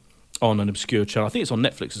show on an obscure channel. I think it's on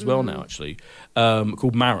Netflix as well now, actually,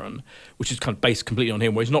 called Maron, which is kind of based completely on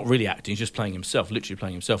him, where he's not really acting, he's just playing himself, literally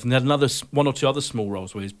playing himself. And he had one or two other small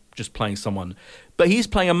roles where he's just playing someone. But he's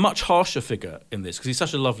playing a much harsher figure in this because he's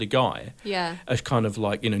such a lovely guy. Yeah. A kind of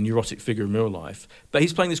like, neurotic figure in real life. But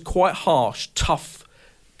he's playing this quite harsh, tough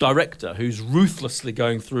director who's ruthlessly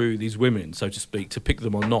going through these women, so to speak, to pick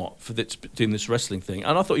them or not for doing this wrestling thing.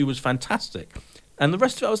 And I thought he was fantastic. And the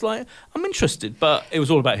rest of it, I was like, I'm interested, but it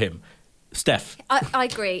was all about him. Steph. I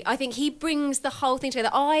agree. I think he brings the whole thing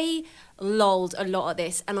together. I lolled a lot at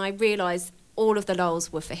this, and I realised all of the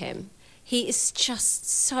lulls were for him. He is just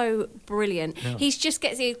so brilliant. Yeah. He just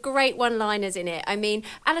gets these great one-liners in it. I mean,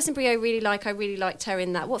 Alison Brie, I really liked her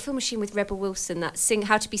in that. What film was she in with Rebel Wilson? That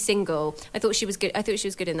How to Be Single. I thought she was good. I thought she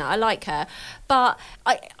was good in that. I like her, but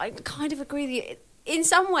I kind of agree with you. In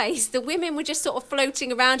some ways, the women were just sort of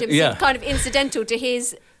floating around him, Yeah. kind of incidental to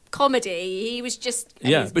his comedy. He was just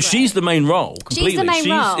but great. she's the main role completely. She's the main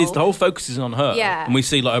role. It's the whole focus is on her. Yeah. And we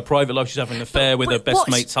see like her private life. She's having an affair with her best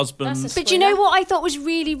mate's husband. But you know what I thought was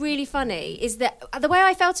really, really funny is that the way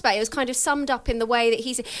I felt about it was kind of summed up in the way that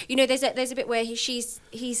he's, you know, there's a bit where he's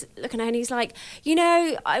looking at her and he's like, you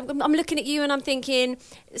know, I'm looking at you and I'm thinking,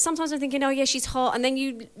 sometimes I'm thinking, oh yeah, she's hot, and then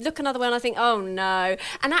you look another way and I think, oh no,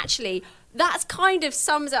 and actually. That's kind of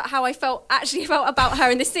sums up how I felt about her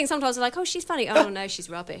in this thing. Sometimes I'm like, oh, she's funny. Oh, no, she's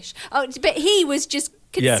rubbish. Oh, but he was just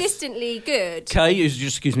consistently good. Kay, just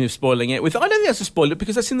excuse me of spoiling it. I don't think that's a spoiler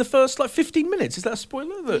because that's in the first 15 minutes. Is that a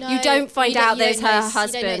spoiler? No, you don't find out there's her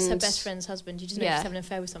husband. You don't know it's her best friend's husband. You just know she's having an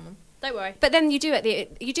affair with someone. Don't worry. But then you do at the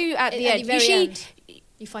end. At the very end.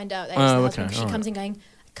 You find out that it's the husband. She comes in going,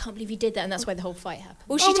 I can't believe you did that, and that's why the whole fight happened.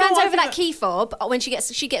 Well, she turns over that key fob when she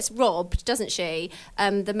gets robbed, doesn't she?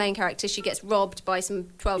 The main character, she gets robbed by some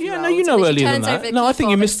 12-year-olds. Yeah, no, you know earlier than that. No, I think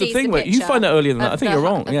you missed the thing where you find out earlier than that. I think you're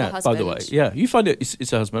wrong. Yeah, by the way, yeah, you find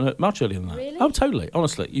it's her husband much earlier than that. Really? Oh, totally.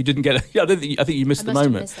 Honestly, you didn't get it. Yeah, I think you missed the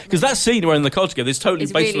moment because that scene where in the car together is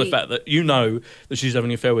totally based on the fact that you know that she's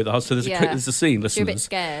having an affair with her husband. So there's a scene, listeners, you're a bit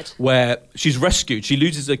scared, where she's rescued. She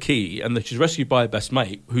loses her key, and she's rescued by her best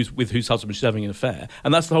mate, with whose husband she's having an affair,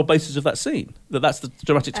 and that's the whole basis of that scene. That's the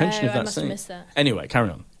dramatic tension of that scene. Missed that. Anyway, carry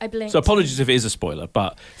on. I blinked. So apologies if it is a spoiler,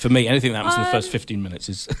 but for me, anything that happens in the first 15 minutes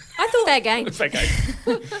is I thought fair game. Fair game.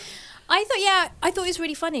 I thought it was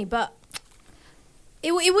really funny, but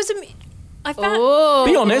it wasn't. I found.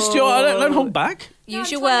 Be honest, don't hold back.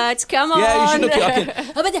 Use your words. Come on. Yeah, you should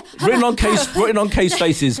look it. Written on case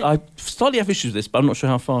faces. I slightly have issues with this, but I'm not sure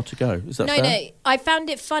how far to go. Is that fair? No. I found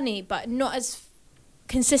it funny, but not as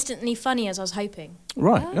consistently funny as I was hoping.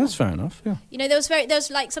 Right, that's fair enough. Yeah. You know, there was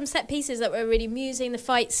like some set pieces that were really amusing. The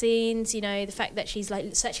fight scenes, you know, the fact that she's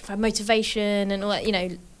like searching for motivation and all that. You know,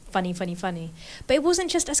 funny. But it wasn't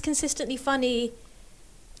just as consistently funny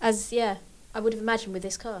as I would have imagined with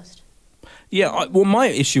this cast. Yeah, my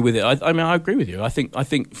issue with it, I mean, I agree with you. I think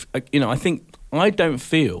I don't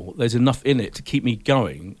feel there's enough in it to keep me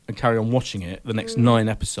going and carry on watching it the next 9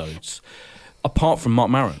 episodes. Apart from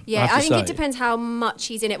Mark Maron. Yeah, I think it depends how much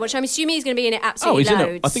he's in it, which I'm assuming he's going to be in it absolutely loads. In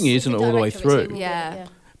it. I think he is in it all the way through. Yeah.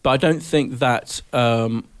 But I don't think that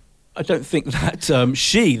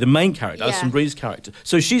she, the main character, Alison Brie's character.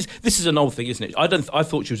 So this is an old thing, isn't it? I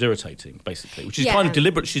thought she was irritating, basically, which is kind of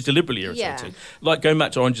deliberate. She's deliberately irritating. Yeah. Like going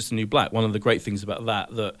back to Orange Is the New Black, one of the great things about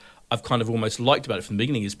that I've kind of almost liked about it from the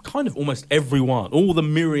beginning is kind of almost everyone, all the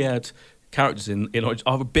myriad characters in Orange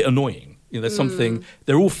are a bit annoying. You know, there's something.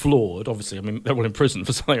 They're all flawed. Obviously, I mean, they're all in prison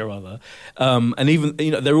for something or other, and even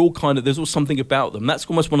they're all kind of. There's all something about them. That's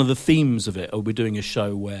almost one of the themes of it. Oh, we're doing a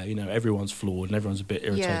show where everyone's flawed and everyone's a bit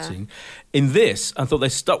irritating. Yeah. In this, I thought they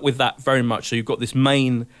stuck with that very much. So you've got this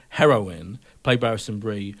main heroine played by Alison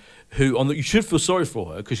Brie, who you should feel sorry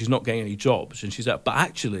for her because she's not getting any jobs and she's out. But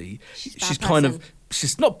actually, she's kind of.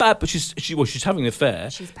 She's not bad, but she's having an affair.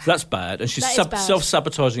 So that's bad, and she's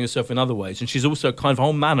self-sabotaging herself in other ways. And she's also kind of her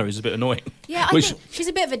whole manner is a bit annoying. Yeah, I think she's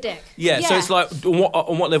a bit of a dick. Yeah, so it's like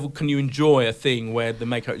on what level can you enjoy a thing where the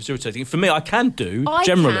main character is irritating? For me, I can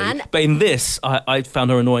generally, but in this, I found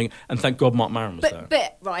her annoying, and thank God Mark Maron was there.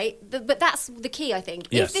 But that's the key, I think.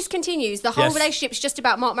 Yes. If this continues, the whole relationship is just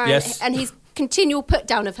about Mark Maron and his continual put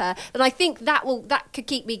down of her, then I think that could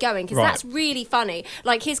keep me going because that's really funny.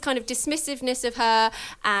 Like his kind of dismissiveness of her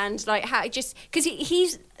and like how just because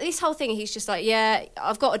he's this whole thing he's just like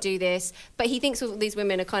I've got to do this, but he thinks all these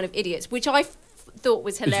women are kind of idiots, which I thought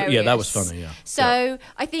was hilarious. Yeah, that was funny. Yeah. So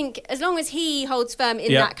I think as long as he holds firm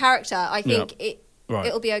in that character, I think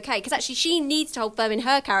it'll be okay. Because actually, she needs to hold firm in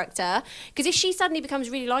her character. Because if she suddenly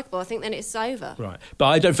becomes really likeable, I think then it's over. Right, but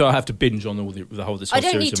I don't feel I have to binge on all the whole. I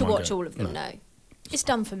don't need to watch all of them. No, it's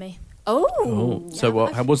done for me. Oh, so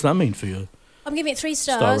what? What does that mean for you? I'm giving it 3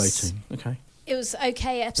 stars. Star rating. Okay. It was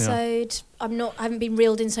okay episode. Yeah. I haven't been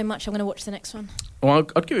reeled in so much. I'm going to watch the next one. Well,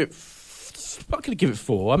 I'd give it. I could give it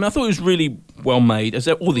 4. I mean, I thought it was really well made, as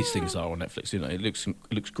all these things are on Netflix. It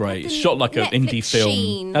looks great. It's shot like an indie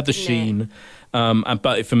film. Had the sheen.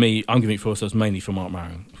 But for me, I'm giving it 4 stars mainly for Mark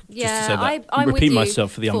Maron. Yeah, just to say that. I'm repeat with you.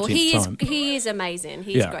 myself for the umpteenth time. He is amazing.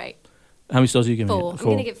 He's great. How many stars are you giving 4. it? 4. I'm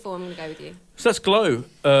going to give 4. I'm going to go with you. So that's Glow,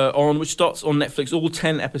 which starts on Netflix, all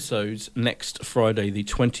 10 episodes next Friday, the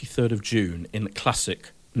 23rd of June, in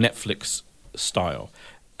classic Netflix style.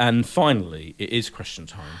 And finally, it is question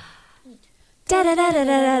time.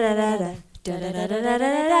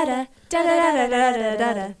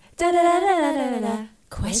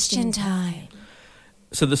 Question time.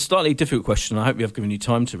 So the slightly difficult question, I hope we have given you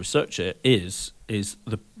time to research it, is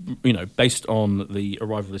the, based on the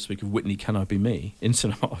arrival this week of Whitney, Can I Be Me in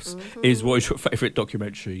cinemas, is what is your favourite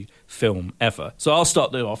documentary film ever? So I'll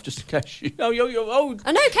start it off just in case you're old.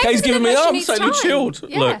 I know, Kay's giving me I'm so time. chilled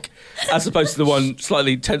Yeah. look, as opposed to the one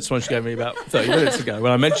slightly tense one she gave me about 30 minutes ago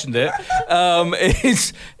when I mentioned it,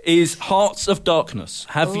 is Hearts of Darkness.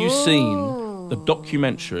 Have you seen the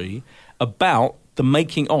documentary about the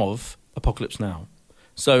making of Apocalypse Now?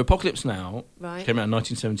 So Apocalypse Now came out in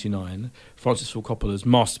 1979, Francis Ford Coppola's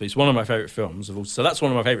masterpiece, one of my favourite films of all. So that's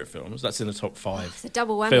one of my favourite films. That's in the top 5 It's a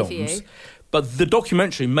double whammy films. for you. But the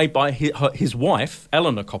documentary made by his wife,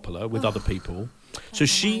 Eleanor Coppola, with other people. So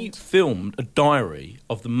she filmed a diary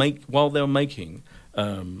of while they were making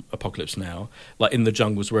Apocalypse Now, like in the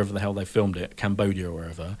jungles, wherever the hell they filmed it, Cambodia or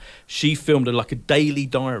wherever. She filmed a daily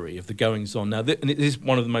diary of the goings on. Now, and it is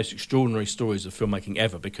one of the most extraordinary stories of filmmaking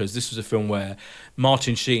ever, because this was a film where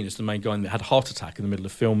Martin Sheen is the main guy, and had a heart attack in the middle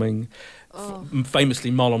of filming. Famously,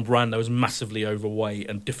 Marlon Brando was massively overweight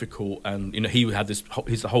and difficult, and he had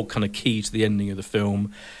he's the whole kind of key to the ending of the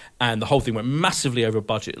film. And the whole thing went massively over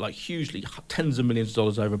budget, hugely, tens of millions of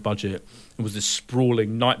dollars over budget. It was this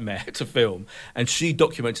sprawling nightmare to film. And she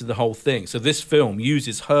documented the whole thing. So this film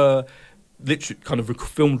uses her literally kind of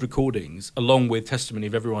filmed recordings along with testimony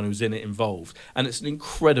of everyone who's in it involved. And it's an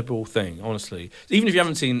incredible thing, honestly. Even if you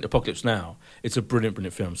haven't seen Apocalypse Now, it's a brilliant,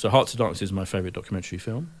 brilliant film. So Hearts of Darkness is my favourite documentary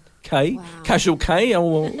film. Kay? Wow. Casual Kay?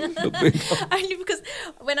 Only because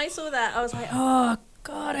when I saw that, I was like, oh,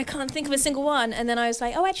 God, I can't think of a single one. And then I was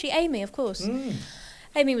like, oh, actually, Amy, of course.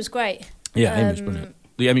 Amy was great. Yeah, Amy was brilliant.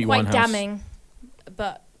 The Amy quite Winehouse. Damning,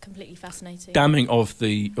 but completely fascinating. Damning of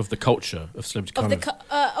the culture of celebrity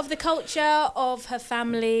of the culture of her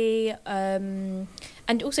family, and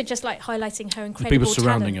also just highlighting her incredible people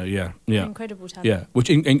surrounding talent. her. Yeah, Incredible talent. yeah. Which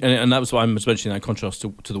and that was why I was mentioning that in contrast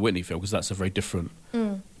to the Whitney film, because that's a very different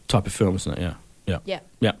type of film, isn't it? Yeah.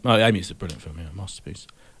 Oh, Amy's a brilliant film. Yeah, masterpiece.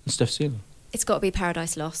 And Steph Seelan. It's got to be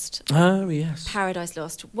Paradise Lost. Oh, yes. Paradise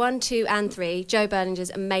Lost. 1, 2 and 3. Joe Berlinger's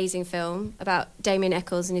amazing film about Damien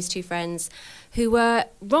Eccles and his 2 friends who were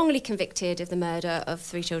wrongly convicted of the murder of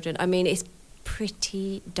 3 children. I mean, it's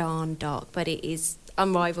pretty darn dark, but it is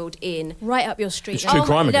unrivaled in... Right up your street. It's true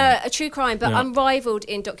crime again. No, a true crime, but unrivaled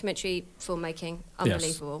in documentary filmmaking.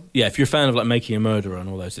 Unbelievable. Yes. Yeah, if you're a fan of Making a Murderer and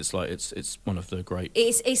all those, it's it's one of the great...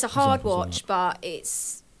 It's a hard watch, but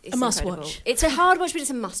it's a must-watch. It's a hard watch, but it's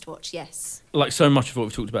a must-watch, yes. Like so much of what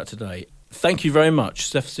we've talked about today. Thank you very much,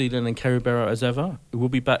 Steph Seelan and Kerry Barrow, as ever. We'll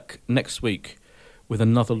be back next week with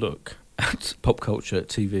another look at pop culture,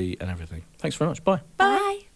 TV and everything. Thanks very much. Bye.